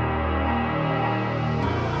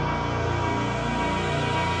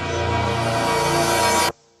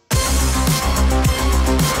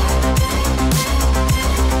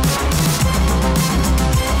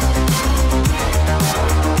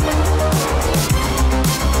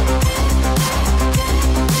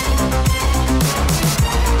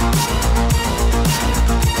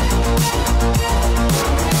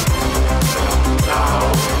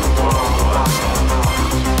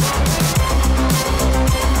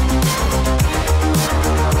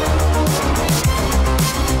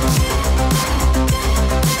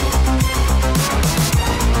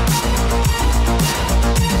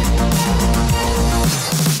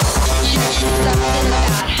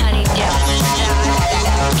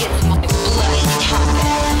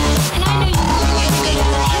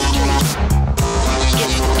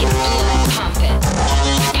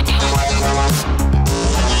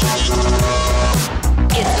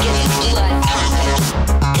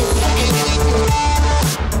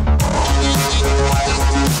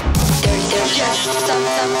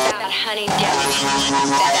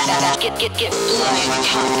 Get blood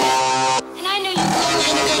pumping. And I knew you were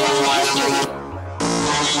gonna go down in history.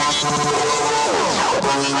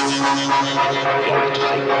 Glory to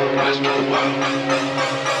Satan, master of the world.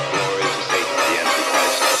 Glory to Satan, the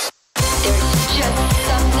Antichrist. There's just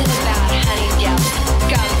something about Honeydale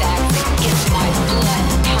scumbags that gets my blood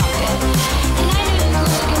pumping. And I knew you were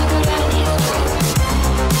gonna go down in history.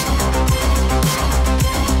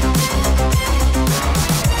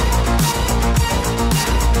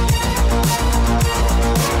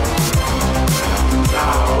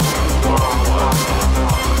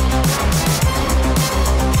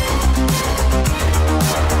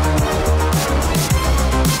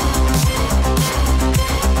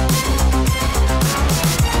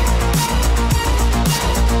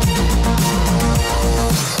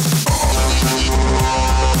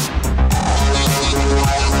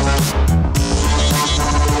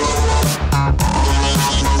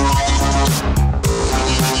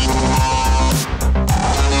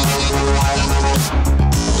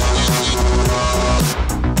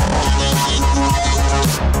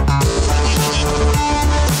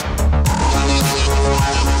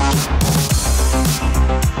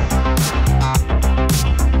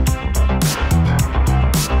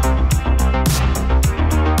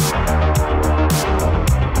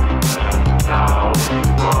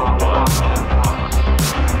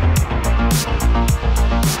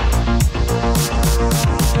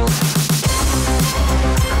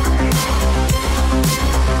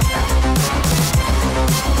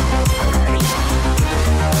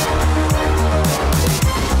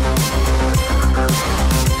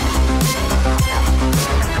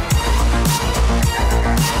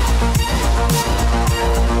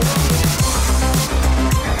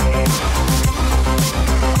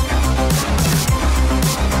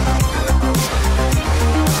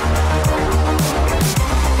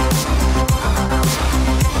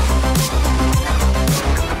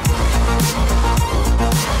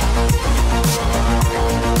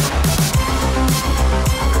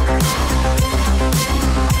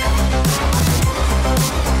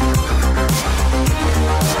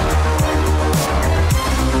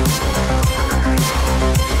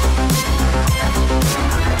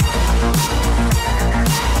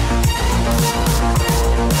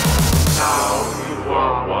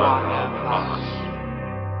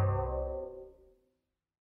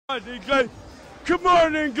 England. Come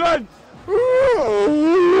on, England.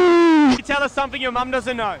 Tell us something your mum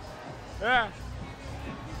doesn't know. Yeah.